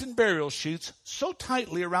 wrapped in burial sheets so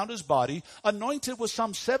tightly around his body, anointed with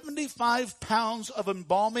some 75 pounds of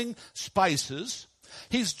embalming spices.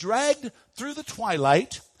 He's dragged through the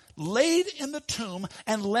twilight, laid in the tomb,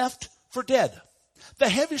 and left for dead. The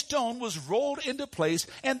heavy stone was rolled into place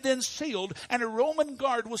and then sealed, and a Roman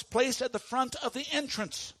guard was placed at the front of the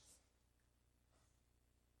entrance.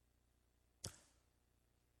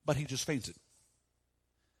 But he just fainted.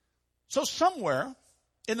 So somewhere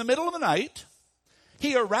in the middle of the night,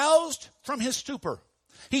 he aroused from his stupor.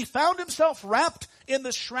 He found himself wrapped in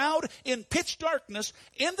the shroud in pitch darkness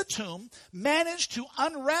in the tomb, managed to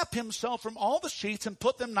unwrap himself from all the sheets and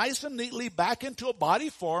put them nice and neatly back into a body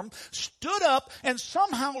form, stood up and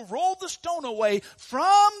somehow rolled the stone away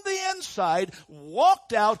from the inside,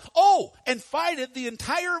 walked out, and fighted the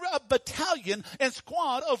entire battalion and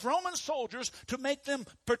squad of Roman soldiers to make them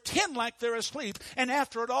pretend like they're asleep. And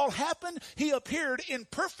after it all happened, he appeared in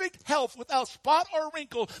perfect health without spot or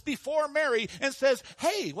wrinkle before Mary and says,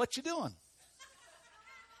 "Hey, what you doing?"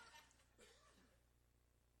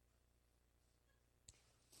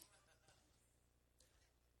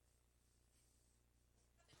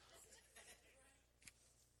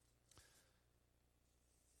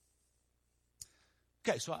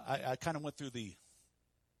 Okay, so I kind of went through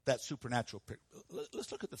that supernatural.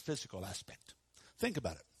 Let's look at the physical aspect. Think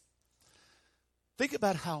about it. Think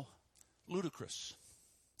about how ludicrous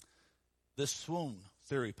this swoon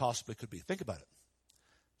theory possibly could be. Think about it.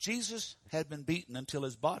 Jesus had been beaten until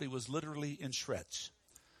his body was literally in shreds.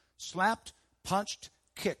 Slapped, punched,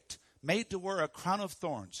 kicked, made to wear a crown of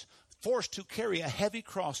thorns, forced to carry a heavy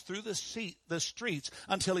cross through the streets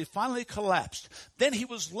until he finally collapsed. Then he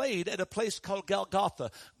was laid at a place called Golgotha.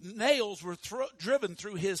 Nails were driven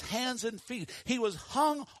through his hands and feet. He was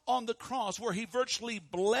hung on the cross where he virtually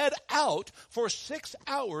bled out for 6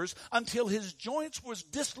 hours until his joints was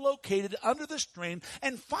dislocated under the strain.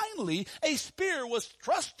 And finally, a spear was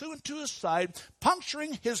thrust into his side,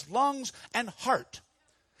 puncturing his lungs and heart.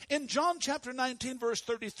 In John chapter 19, verse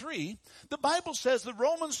 33, the Bible says the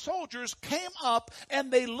Roman soldiers came up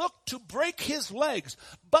and they looked to break his legs,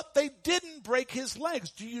 but they didn't break his legs.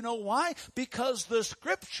 Do you know why? Because the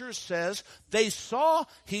scripture says they saw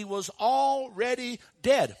he was already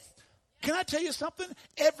dead. Can I tell you something?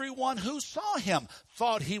 Everyone who saw him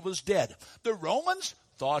thought he was dead. The Romans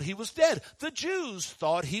thought he was dead. The Jews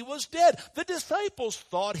thought he was dead. The disciples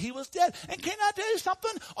thought he was dead. And can I tell you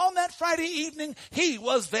something? On that Friday evening, he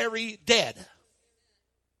was very dead.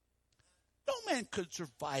 No man could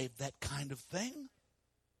survive that kind of thing.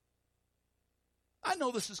 I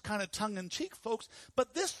know this is kind of tongue-in-cheek, folks,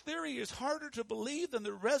 but this theory is harder to believe than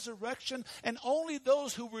the resurrection, and only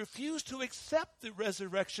those who refuse to accept the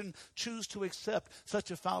resurrection choose to accept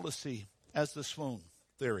such a fallacy as the swoon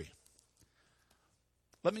theory.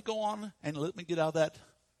 Let me go on and let me get out of that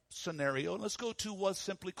scenario. Let's go to what's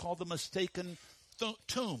simply called the mistaken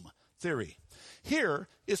tomb theory. Here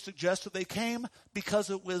it suggests that they came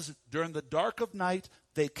because it was during the dark of night.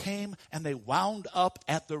 They came and they wound up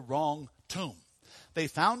at the wrong tomb. They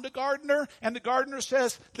found a gardener, and the gardener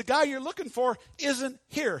says, "The guy you're looking for isn't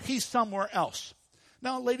here. He's somewhere else."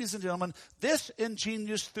 Now, ladies and gentlemen, this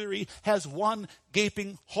ingenious theory has one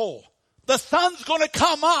gaping hole. The sun's going to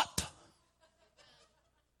come up.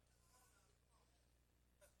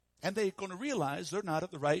 And they're going to realize they're not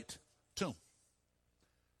at the right tomb.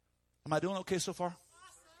 Am I doing okay so far?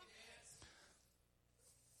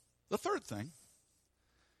 The third thing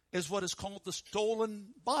is what is called the stolen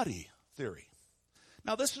body theory.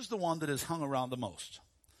 Now, this is the one that is hung around the most.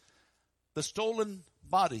 The stolen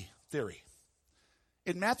body theory.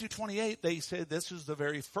 In Matthew 28, they say this is the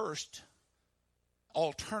very first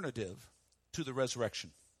alternative to the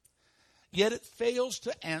resurrection. Yet it fails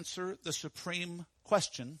to answer the supreme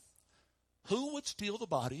question, who would steal the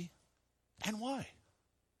body and why?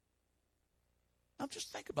 Now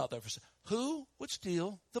just think about that for a second. Who would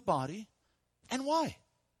steal the body and why?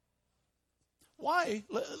 Why?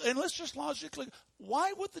 And let's just logically,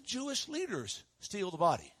 why would the Jewish leaders steal the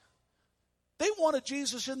body? They wanted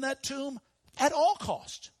Jesus in that tomb at all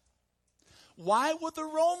cost. Why would the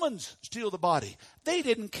Romans steal the body? They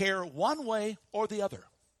didn't care one way or the other.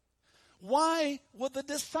 Why would the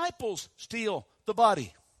disciples steal the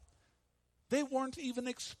body? They weren't even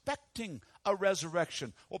expecting a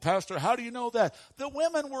resurrection. Well, Pastor, how do you know that? The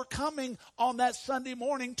women were coming on that Sunday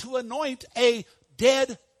morning to anoint a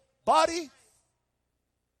dead body.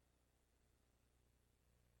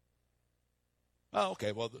 Oh,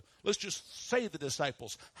 okay, well, let's just say the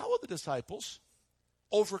disciples. How would the disciples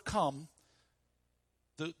overcome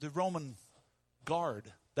the Roman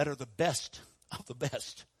guard that are the best of the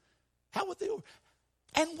best? How would they?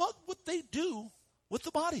 And what would they do with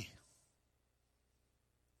the body?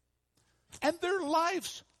 And their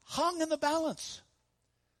lives hung in the balance.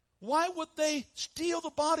 Why would they steal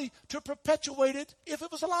the body to perpetuate it if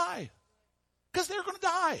it was a lie? Because they're going to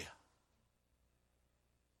die.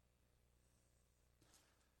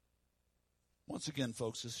 Once again,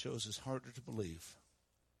 folks, this shows it's harder to believe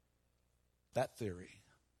that theory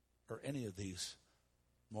or any of these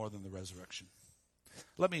more than the resurrection.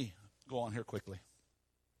 Let me go on here quickly.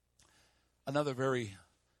 Another very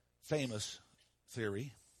famous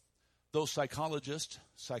theory, though psychologists,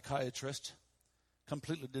 psychiatrists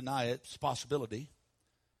completely deny its possibility,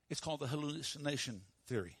 it's called the hallucination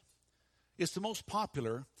theory. It's the most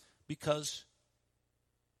popular because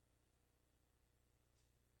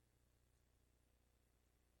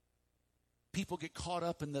people get caught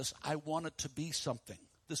up in this, I want it to be something,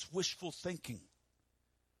 this wishful thinking.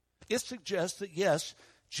 It suggests that, yes,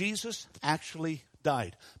 Jesus actually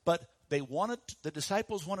died. But the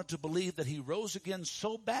disciples wanted to believe that he rose again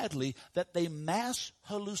so badly that they mass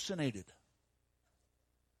hallucinated.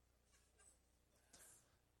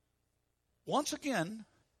 Once again,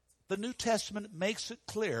 the New Testament makes it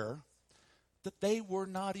clear that they were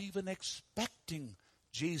not even expecting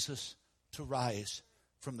Jesus to rise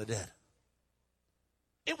from the dead.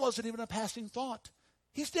 It wasn't even a passing thought.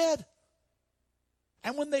 He's dead.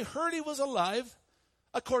 And when they heard he was alive,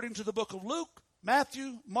 according to the book of Luke,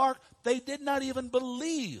 Matthew, Mark, they did not even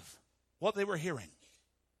believe what they were hearing.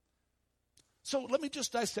 So let me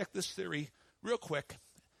just dissect this theory real quick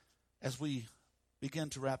as we begin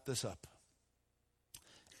to wrap this up.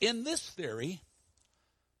 In this theory,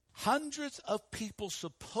 hundreds of people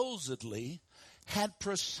supposedly had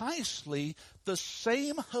precisely the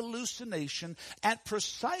same hallucination at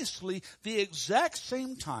precisely the exact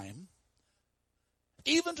same time,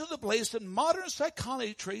 even to the place that modern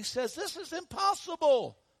psychiatry says this is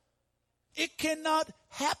impossible. It cannot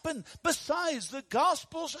happen. Besides, the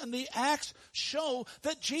Gospels and the Acts show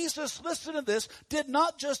that Jesus, listen to this, did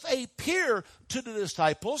not just appear to the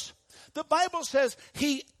disciples. The Bible says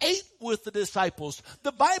he ate with the disciples.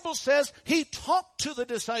 The Bible says he talked to the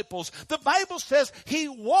disciples. The Bible says he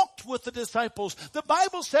walked with the disciples. The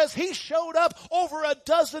Bible says he showed up over a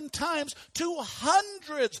dozen times to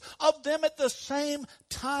hundreds of them at the same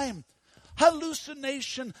time.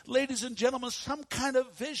 Hallucination, ladies and gentlemen, some kind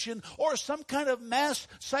of vision or some kind of mass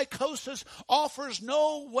psychosis offers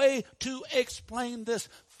no way to explain this.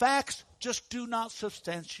 Facts just do not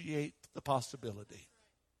substantiate the possibility.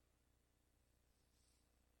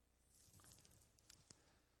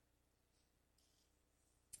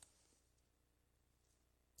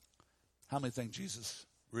 How many think Jesus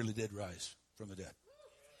really did rise from the dead?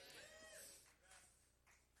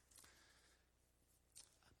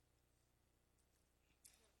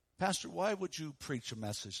 Pastor, why would you preach a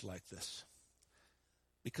message like this?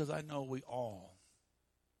 Because I know we all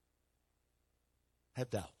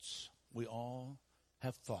have doubts. We all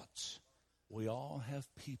have thoughts. We all have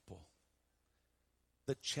people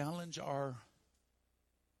that challenge our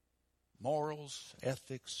morals,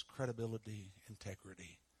 ethics, credibility,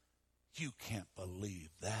 integrity. You can't believe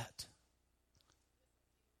that.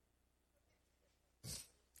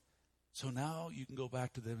 So now you can go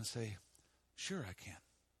back to them and say, sure I can.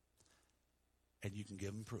 And you can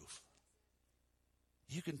give them proof.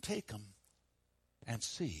 you can take them and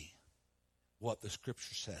see what the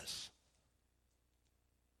Scripture says.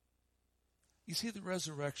 You see, the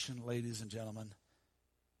resurrection, ladies and gentlemen,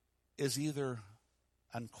 is either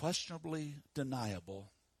unquestionably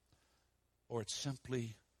deniable or it's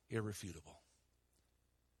simply irrefutable.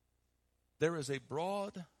 There is a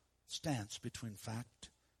broad stance between fact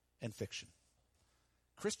and fiction.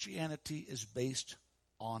 Christianity is based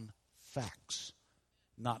on facts,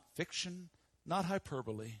 not fiction, not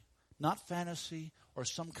hyperbole, not fantasy, or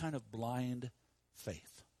some kind of blind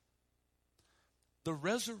faith. The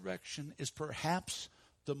resurrection is perhaps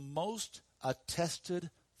the most attested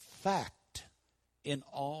fact in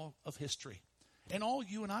all of history. And all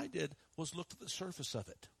you and I did was look at the surface of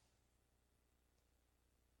it.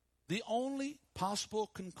 The only possible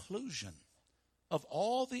conclusion of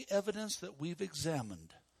all the evidence that we've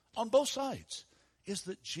examined on both sides is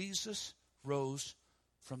that Jesus rose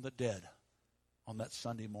from the dead on that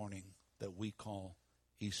Sunday morning that we call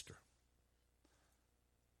Easter.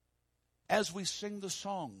 As we sing the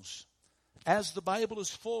songs, as the Bible is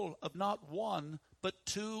full of not one, but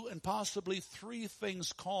two and possibly three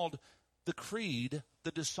things called the creed,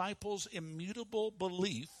 the disciples' immutable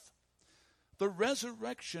belief, the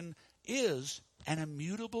resurrection is an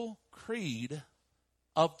immutable creed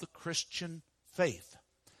of the Christian faith.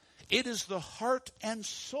 It is the heart and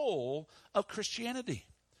soul of Christianity.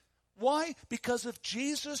 Why? Because if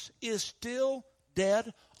Jesus is still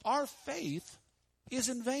dead, our faith is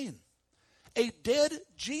in vain. A dead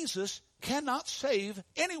Jesus cannot save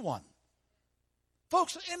anyone.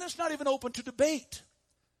 Folks, and it's not even open to debate.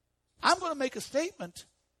 I'm going to make a statement.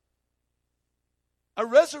 A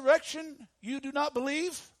resurrection you do not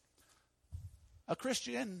believe? A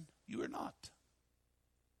Christian you are not.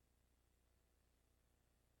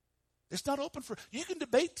 It's not open for... You can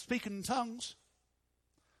debate speaking in tongues.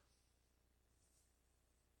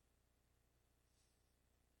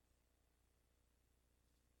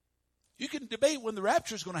 You can debate when the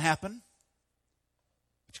rapture is going to happen,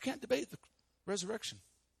 but you can't debate the resurrection.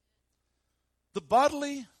 The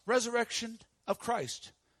bodily resurrection of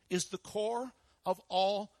Christ is the core of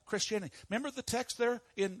all Christianity. Remember the text there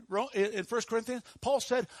in 1 Corinthians? Paul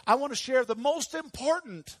said, I want to share the most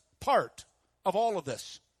important part of all of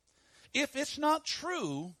this. If it's not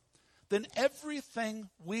true, then everything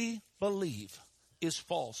we believe is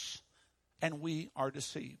false and we are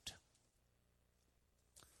deceived.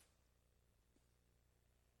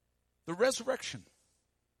 The resurrection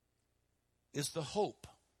is the hope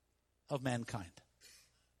of mankind.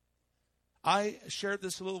 I shared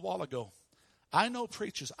this a little while ago. I know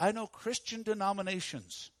preachers, I know Christian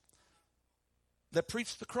denominations that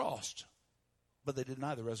preach the cross, but they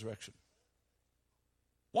deny the resurrection.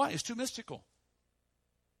 Why? It's too mystical.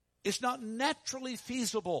 It's not naturally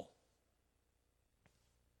feasible.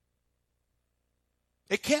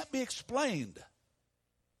 It can't be explained.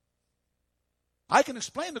 I can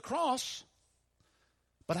explain the cross,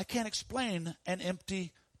 but I can't explain an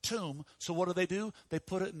empty tomb. So what do? They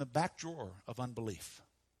put it in the back drawer of unbelief.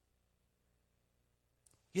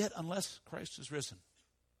 Yet, unless Christ is risen,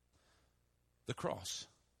 the cross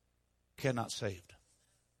cannot save.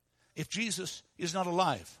 If Jesus is not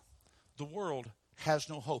alive, the world has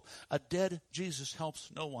no hope. A dead Jesus helps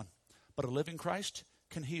no one, but a living Christ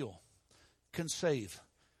can heal, can save,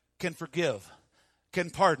 can forgive, can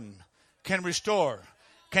pardon, can restore,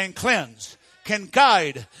 can cleanse, can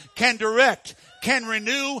guide, can direct, can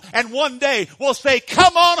renew, and one day will say,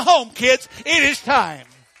 come on home, kids, it is time.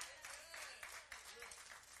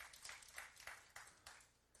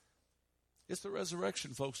 It's the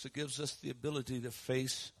resurrection, folks, that gives us the ability to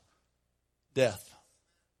face death.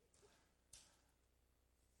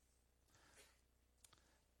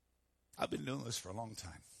 I've been doing this for a long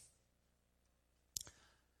time.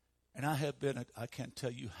 And I have been at, I can't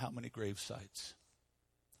tell you how many grave sites.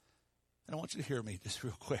 And I want you to hear me just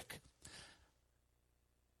real quick.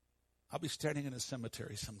 I'll be standing in a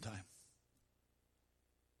cemetery sometime.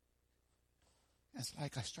 It's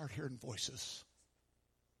like I start hearing voices.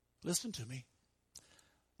 Listen to me.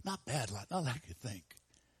 Not bad, not like you think.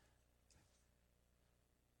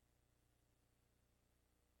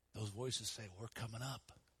 Those voices say, we're coming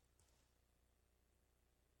up.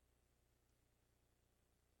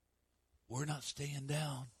 We're not staying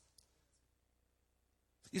down.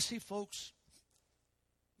 You see, folks,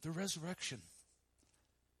 the resurrection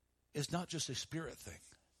is not just a spirit thing.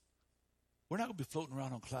 We're not going to be floating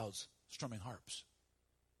around on clouds strumming harps.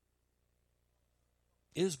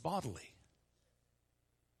 It is bodily.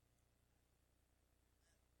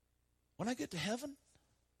 When I get to heaven,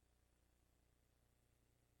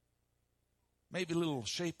 maybe a little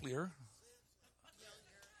shapelier,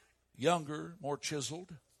 younger, more chiseled.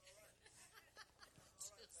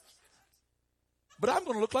 But I'm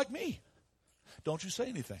going to look like me. Don't you say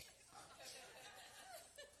anything.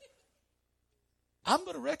 I'm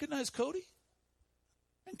going to recognize Cody,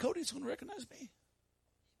 and Cody's going to recognize me.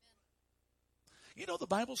 You know, the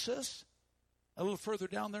Bible says, a little further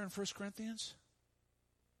down there in 1 Corinthians,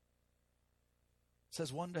 it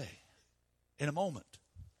says one day, in a moment,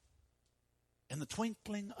 in the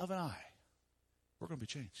twinkling of an eye, we're going to be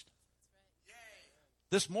changed.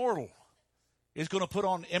 This mortal is going to put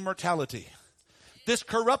on immortality. This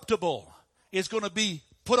corruptible is going to be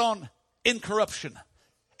put on incorruption.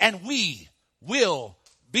 And we will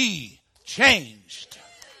be changed.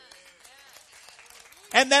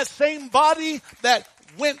 And that same body that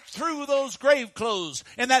went through those grave clothes,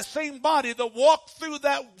 and that same body that walked through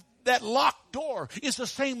that locked door is the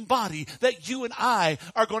same body that you and I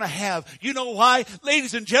are going to have. You know why,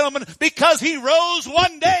 ladies and gentlemen? Because he rose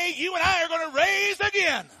one day, you and I are going to raise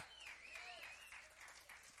again.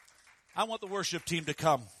 I want the worship team to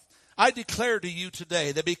come. I declare to you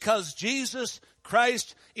today that because Jesus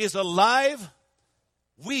Christ is alive,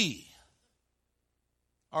 we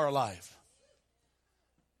are alive.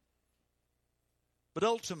 But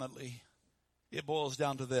ultimately, it boils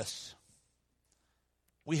down to this.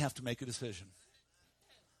 We have to make a decision.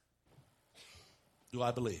 Do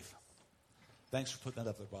I believe? Thanks for putting that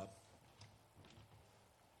up there, Bob.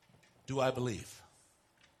 Do I believe?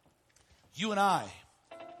 You and I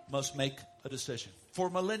must make a decision. For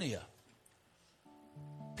millennia,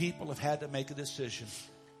 people have had to make a decision.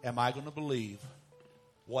 Am I going to believe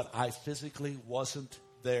what I physically wasn't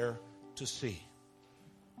there to see?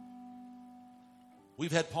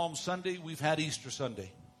 We've had Palm Sunday, we've had Easter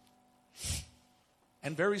Sunday.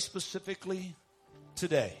 And very specifically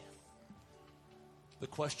today, the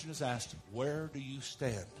question is asked, where do you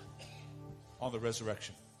stand on the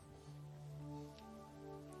resurrection?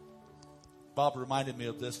 Bob reminded me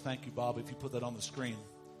of this. Thank you, Bob, if you put that on the screen.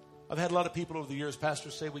 I've had a lot of people over the years,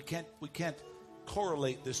 pastors, say we can't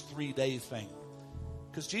correlate this 3-day thing.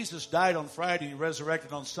 Because Jesus died on Friday and he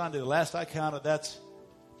resurrected on Sunday. The last I counted, that's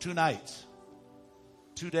 2 nights.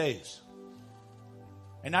 2 days.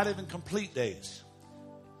 And not even complete days.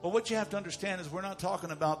 But what you have to understand is we're not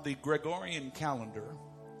talking about the Gregorian calendar.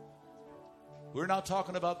 We're not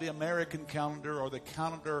talking about the American calendar or the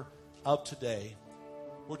calendar of today.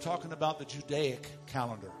 We're talking about the Judaic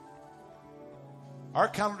calendar. Our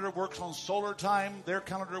calendar works on solar time. Their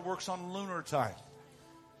calendar works on lunar time.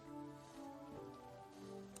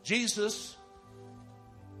 Jesus,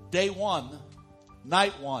 day 1,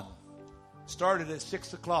 night 1, started at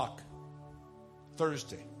 6 o'clock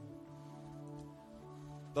Thursday.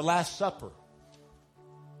 The Last Supper.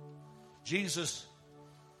 Jesus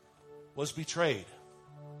was betrayed.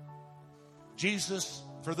 Jesus,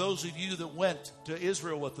 for those of you that went to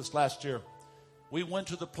Israel with us last year, we went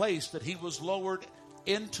to the place that he was lowered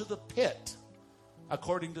into the pit,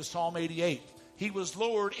 according to Psalm 88. He was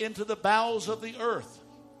lowered into the bowels of the earth.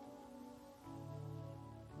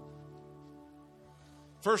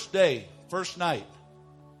 First day, first night.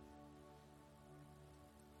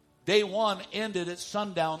 Day 1 ended at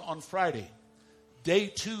sundown on Friday. Day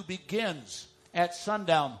 2 begins at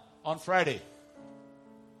sundown on Friday.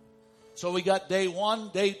 So we got day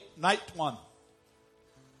 1, night 1.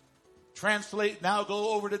 Translate, now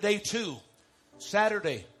go over to day 2.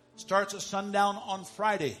 Saturday starts at sundown on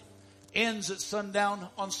Friday. Ends at sundown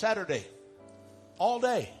on Saturday. All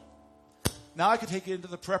day. Now I could take you into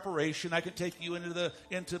the preparation. I could take you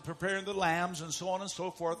into preparing the lambs and so on and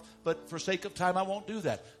so forth. But for sake of time, I won't do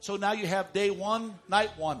that. So now you have day 1, night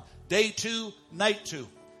 1. Day 2, night 2.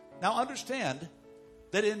 Now understand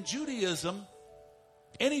that in Judaism,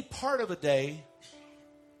 any part of a day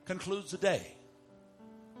concludes the day.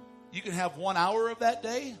 You can have 1 hour of that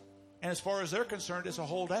day, and as far as they're concerned, it's a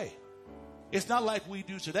whole day. It's not like we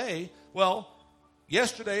do today. Well,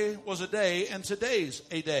 yesterday was a day, and today's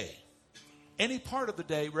a day. Any part of the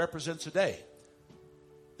day represents a day.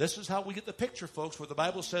 This is how we get the picture, folks, where the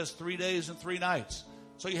Bible says 3 days and 3 nights.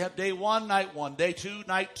 So you have day 1, night 1. Day 2,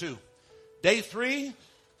 night 2. Day 3,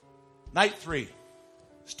 night 3.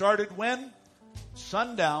 Started when?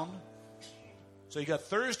 Sundown. So you got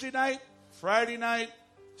Thursday night, Friday night,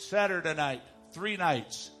 Saturday night. 3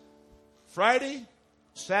 nights. Friday,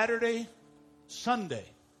 Saturday, Sunday.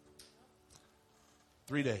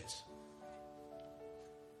 3 days.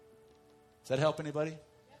 Does that help anybody?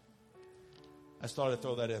 I just thought I'd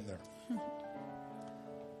throw that in there.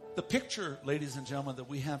 The picture, ladies and gentlemen, that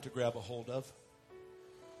we have to grab a hold of,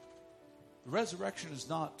 the resurrection is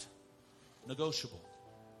not negotiable.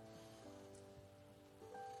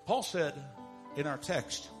 Paul said in our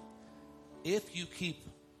text if you keep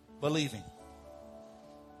believing.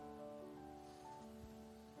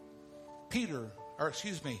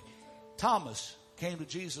 Thomas came to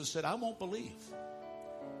Jesus and said, I won't believe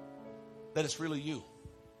that it's really you.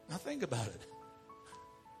 Now think about it.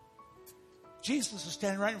 Jesus is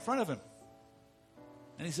standing right in front of him.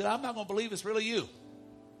 And he said, I'm not going to believe it's really you.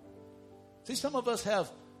 See, some of us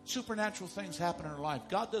have supernatural things happen in our life.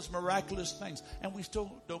 God does miraculous things, and we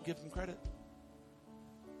still don't give him credit.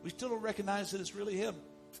 We still don't recognize that it's really him.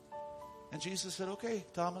 And Jesus said, okay,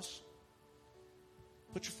 Thomas,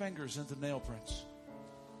 put your fingers into the nail prints.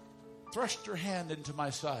 Thrust your hand into my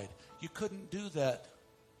side. You couldn't do that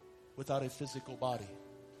without a physical body.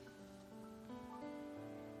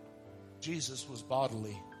 Jesus was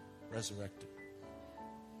bodily resurrected,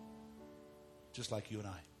 just like you and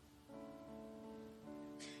I.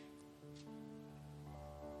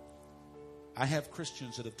 I have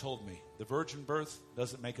Christians that have told me the virgin birth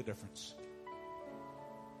doesn't make a difference.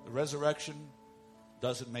 The resurrection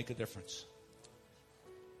doesn't make a difference.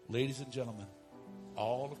 Ladies and gentlemen,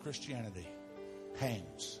 all of Christianity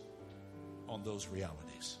hangs on those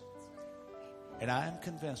realities. And I am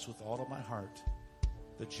convinced with all of my heart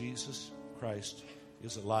that Jesus Christ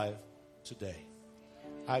is alive today.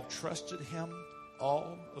 I've trusted him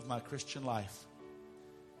all of my Christian life,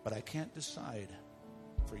 but I can't decide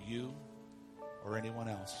for you or anyone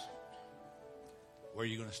else where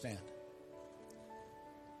you're going to stand.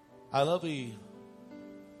 I love a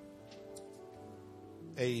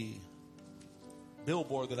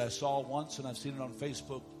billboard that I saw once, and I've seen it on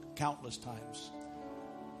Facebook countless times.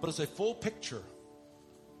 But it's a full picture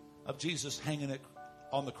of Jesus hanging it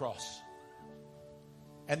on the cross.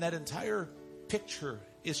 And that entire picture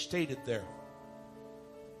is stated there.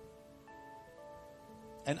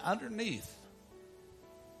 And underneath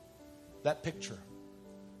that picture,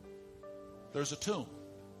 there's a tomb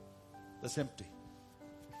that's empty.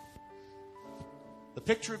 The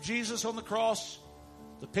picture of Jesus on the cross,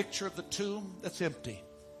 the picture of the tomb that's empty.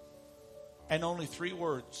 And only 3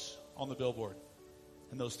 words on the billboard.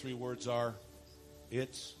 And those 3 words are,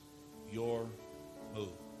 it's your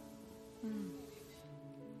move.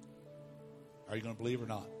 Are you going to believe or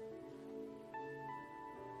not?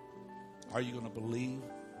 Are you going to believe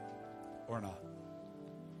or not?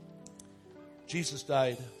 Jesus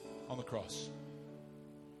died on the cross.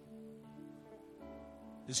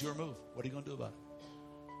 It's your move. What are you going to do about it?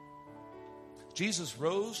 Jesus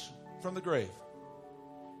rose from the grave.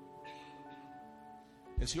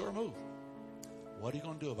 It's your move. What are you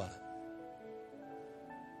going to do about it?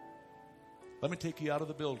 Let me take you out of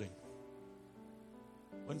the building.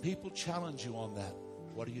 When people challenge you on that,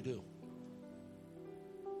 what do? Do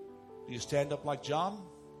you stand up like John,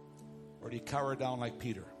 or do you cower down like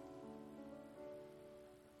Peter?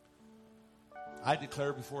 I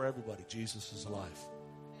declare before everybody, Jesus is alive.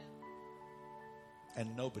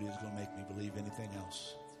 And nobody is going to make me believe anything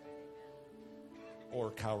else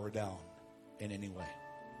or cower down in any way.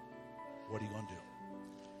 What are you going to do?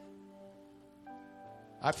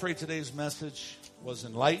 I pray today's message was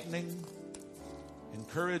enlightening,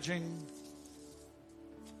 encouraging,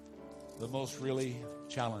 the most really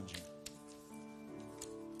challenging.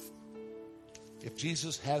 If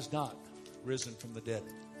Jesus has not risen from the dead,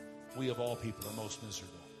 we of all people are most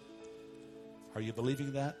miserable. Are you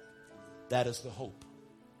believing that? That is the hope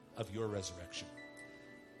of your resurrection.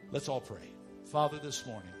 Let's all pray. Father, this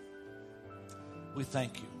morning, we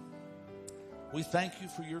thank you. We thank you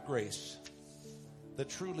for your grace that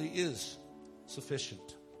truly is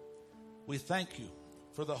sufficient. We thank you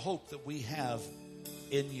for the hope that we have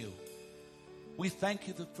in you. We thank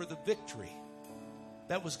you for the victory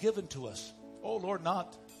that was given to us. Oh, Lord,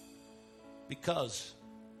 not because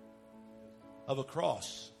of a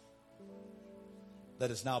cross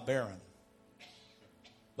that is now barren,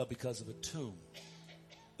 but because of a tomb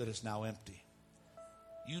that is now empty.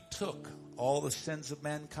 You took all the sins of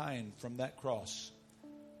mankind from that cross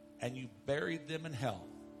and you buried them in hell.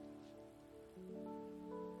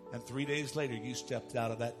 And 3 days later, you stepped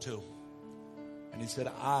out of that tomb. And he said,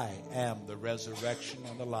 I am the resurrection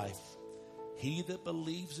and the life. He that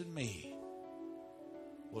believes in me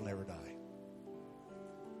will never die.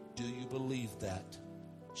 Do you believe that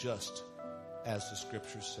just as the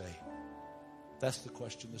scriptures say? That's the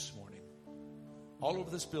question this morning. All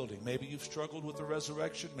over this building, maybe you've struggled with the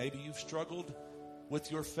resurrection. Maybe you've struggled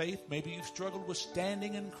with your faith. Maybe you've struggled with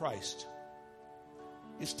standing in Christ.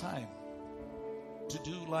 It's time to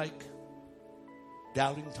do like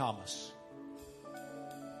doubting Thomas.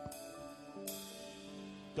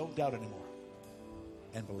 Don't doubt anymore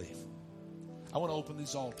and believe. I want to open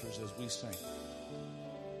these altars as we sing.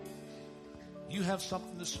 You have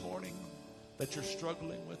something this morning that you're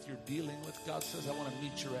struggling with, you're dealing with, God says, I want to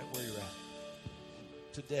meet you right where you're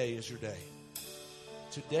at. Today is your day.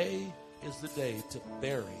 Today is the day to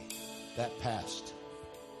bury that past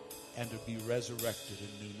and to be resurrected in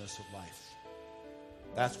newness of life.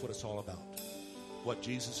 That's what it's all about. What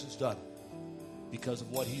Jesus has done. Because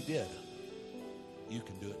of what he did, you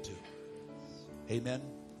can do it too. Amen.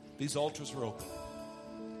 These altars are open.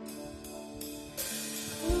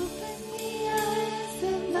 Open the eyes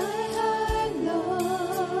of my heart, Lord.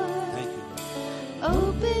 Thank you, Lord.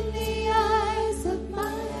 Open the eyes of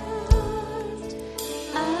my heart.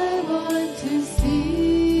 I want to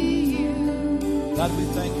see you. God, we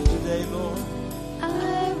thank you today, Lord.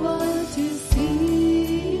 I want to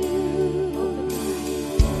see you.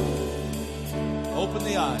 Open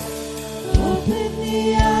the eyes. Open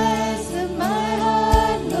the eyes of my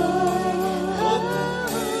heart, Lord.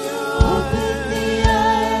 Open the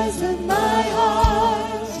eyes of my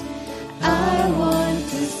heart. I want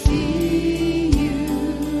to see you.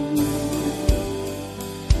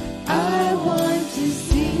 I want to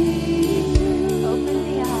see you. Open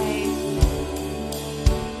the eyes.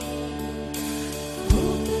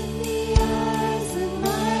 Open the eyes of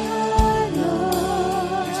my heart,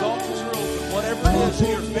 Lord. These altars are open. Whatever it is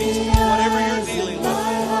you're facing, whatever you're dealing with,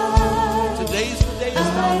 today's the day of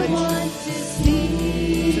salvation.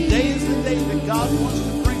 Today is the day that God wants to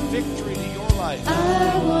bring victory to your life. I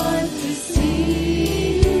want to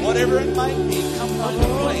see you. Whatever it might be, come on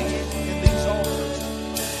and play in these altars.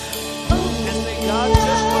 And say, God,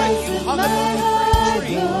 just like you hung it on the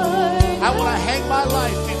tree, I want to hang my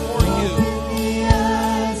life before you.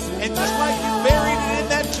 And just like you buried it in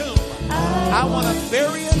that tomb, I want to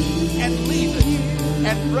bury it and leave it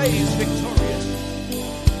and raise victorious.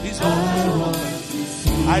 These altars are open.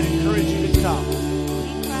 I'd encourage you to come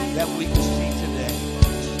that we can see today.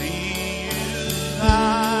 See you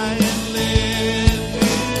high and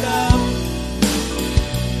lifted up,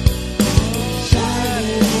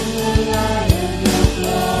 shining in the light of your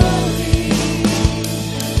glory.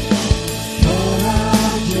 Pour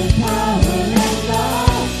out your power and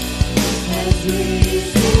love as we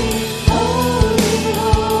sing, holy,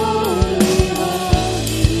 holy, holy.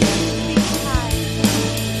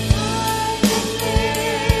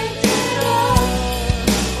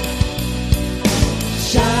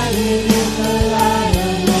 Shining in the light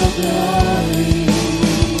of your glory.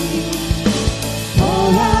 Pour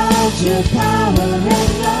out your power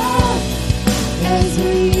and love as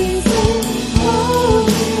we sing,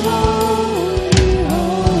 holy, holy,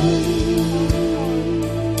 holy.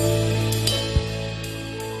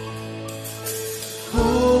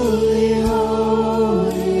 Holy,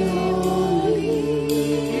 holy, holy.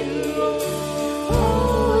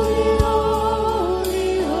 Holy, holy,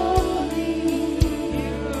 holy.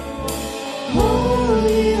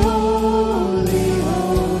 Holy, holy,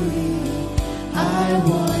 holy. I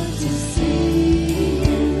want to see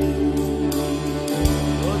you.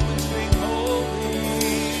 Lord, we sing holy.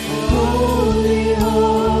 Holy,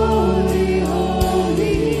 holy,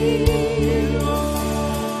 holy.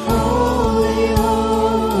 Holy,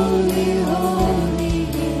 holy, holy.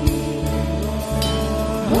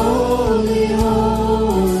 Holy,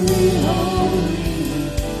 holy, holy.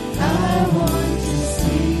 I want to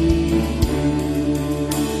see you.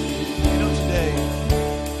 You know,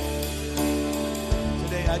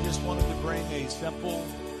 today I just wanted to bring a simple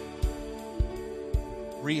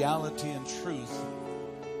reality and truth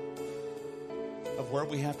of where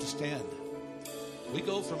we have to stand. We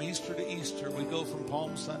go from Easter to Easter. We go from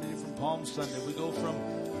Palm Sunday to Palm Sunday. We go from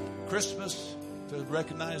Christmas to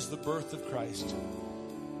recognize the birth of Christ.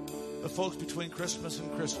 But folks, between Christmas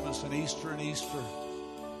and Easter and Easter,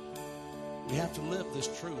 we have to live this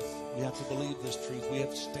truth. We have to believe this truth. We have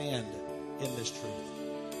to stand in this truth.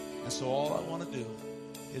 And so all I want to do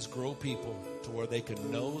is grow people to where they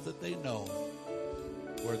can know that they know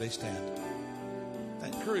where they stand. I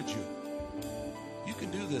encourage you. You can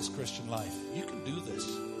do this, Christian life. You can do this.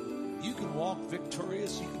 You can walk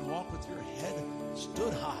victorious. You can walk with your head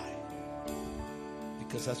stood high.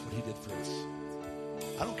 Because that's what he did for us.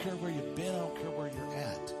 I don't care where you've been. I don't care where you're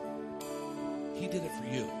at. He did it for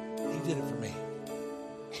you. He did it for me.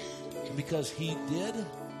 And because he did,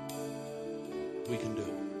 we can do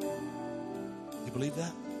it. You believe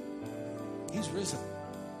that? He's risen.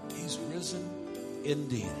 He's risen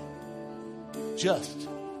indeed. Just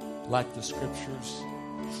like the scriptures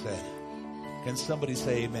said. Can somebody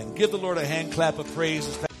say amen? Give the Lord a hand clap of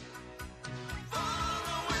praise.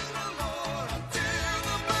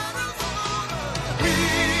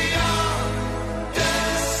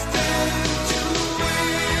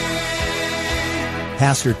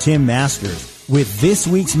 Pastor Tim Masters with this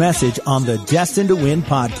week's message on the Destined to Win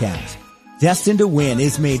podcast. Destined to Win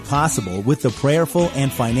is made possible with the prayerful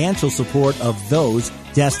and financial support of those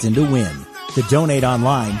destined to win. To donate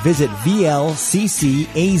online, visit vlccaz.org.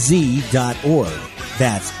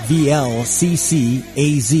 That's vlccaz.org.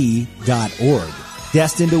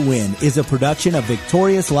 Destined to Win is a production of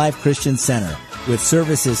Victorious Life Christian Center, with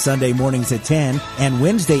services Sunday mornings at 10 and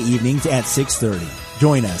Wednesday evenings at 6:30.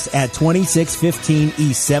 Join us at 2615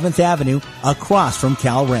 East 7th Avenue across from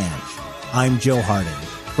Cal Ranch. I'm Joe Harding.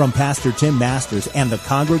 From Pastor Tim Masters and the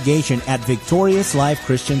congregation at Victorious Life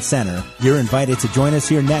Christian Center, you're invited to join us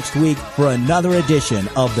here next week for another edition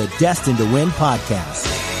of the Destined to Win podcast.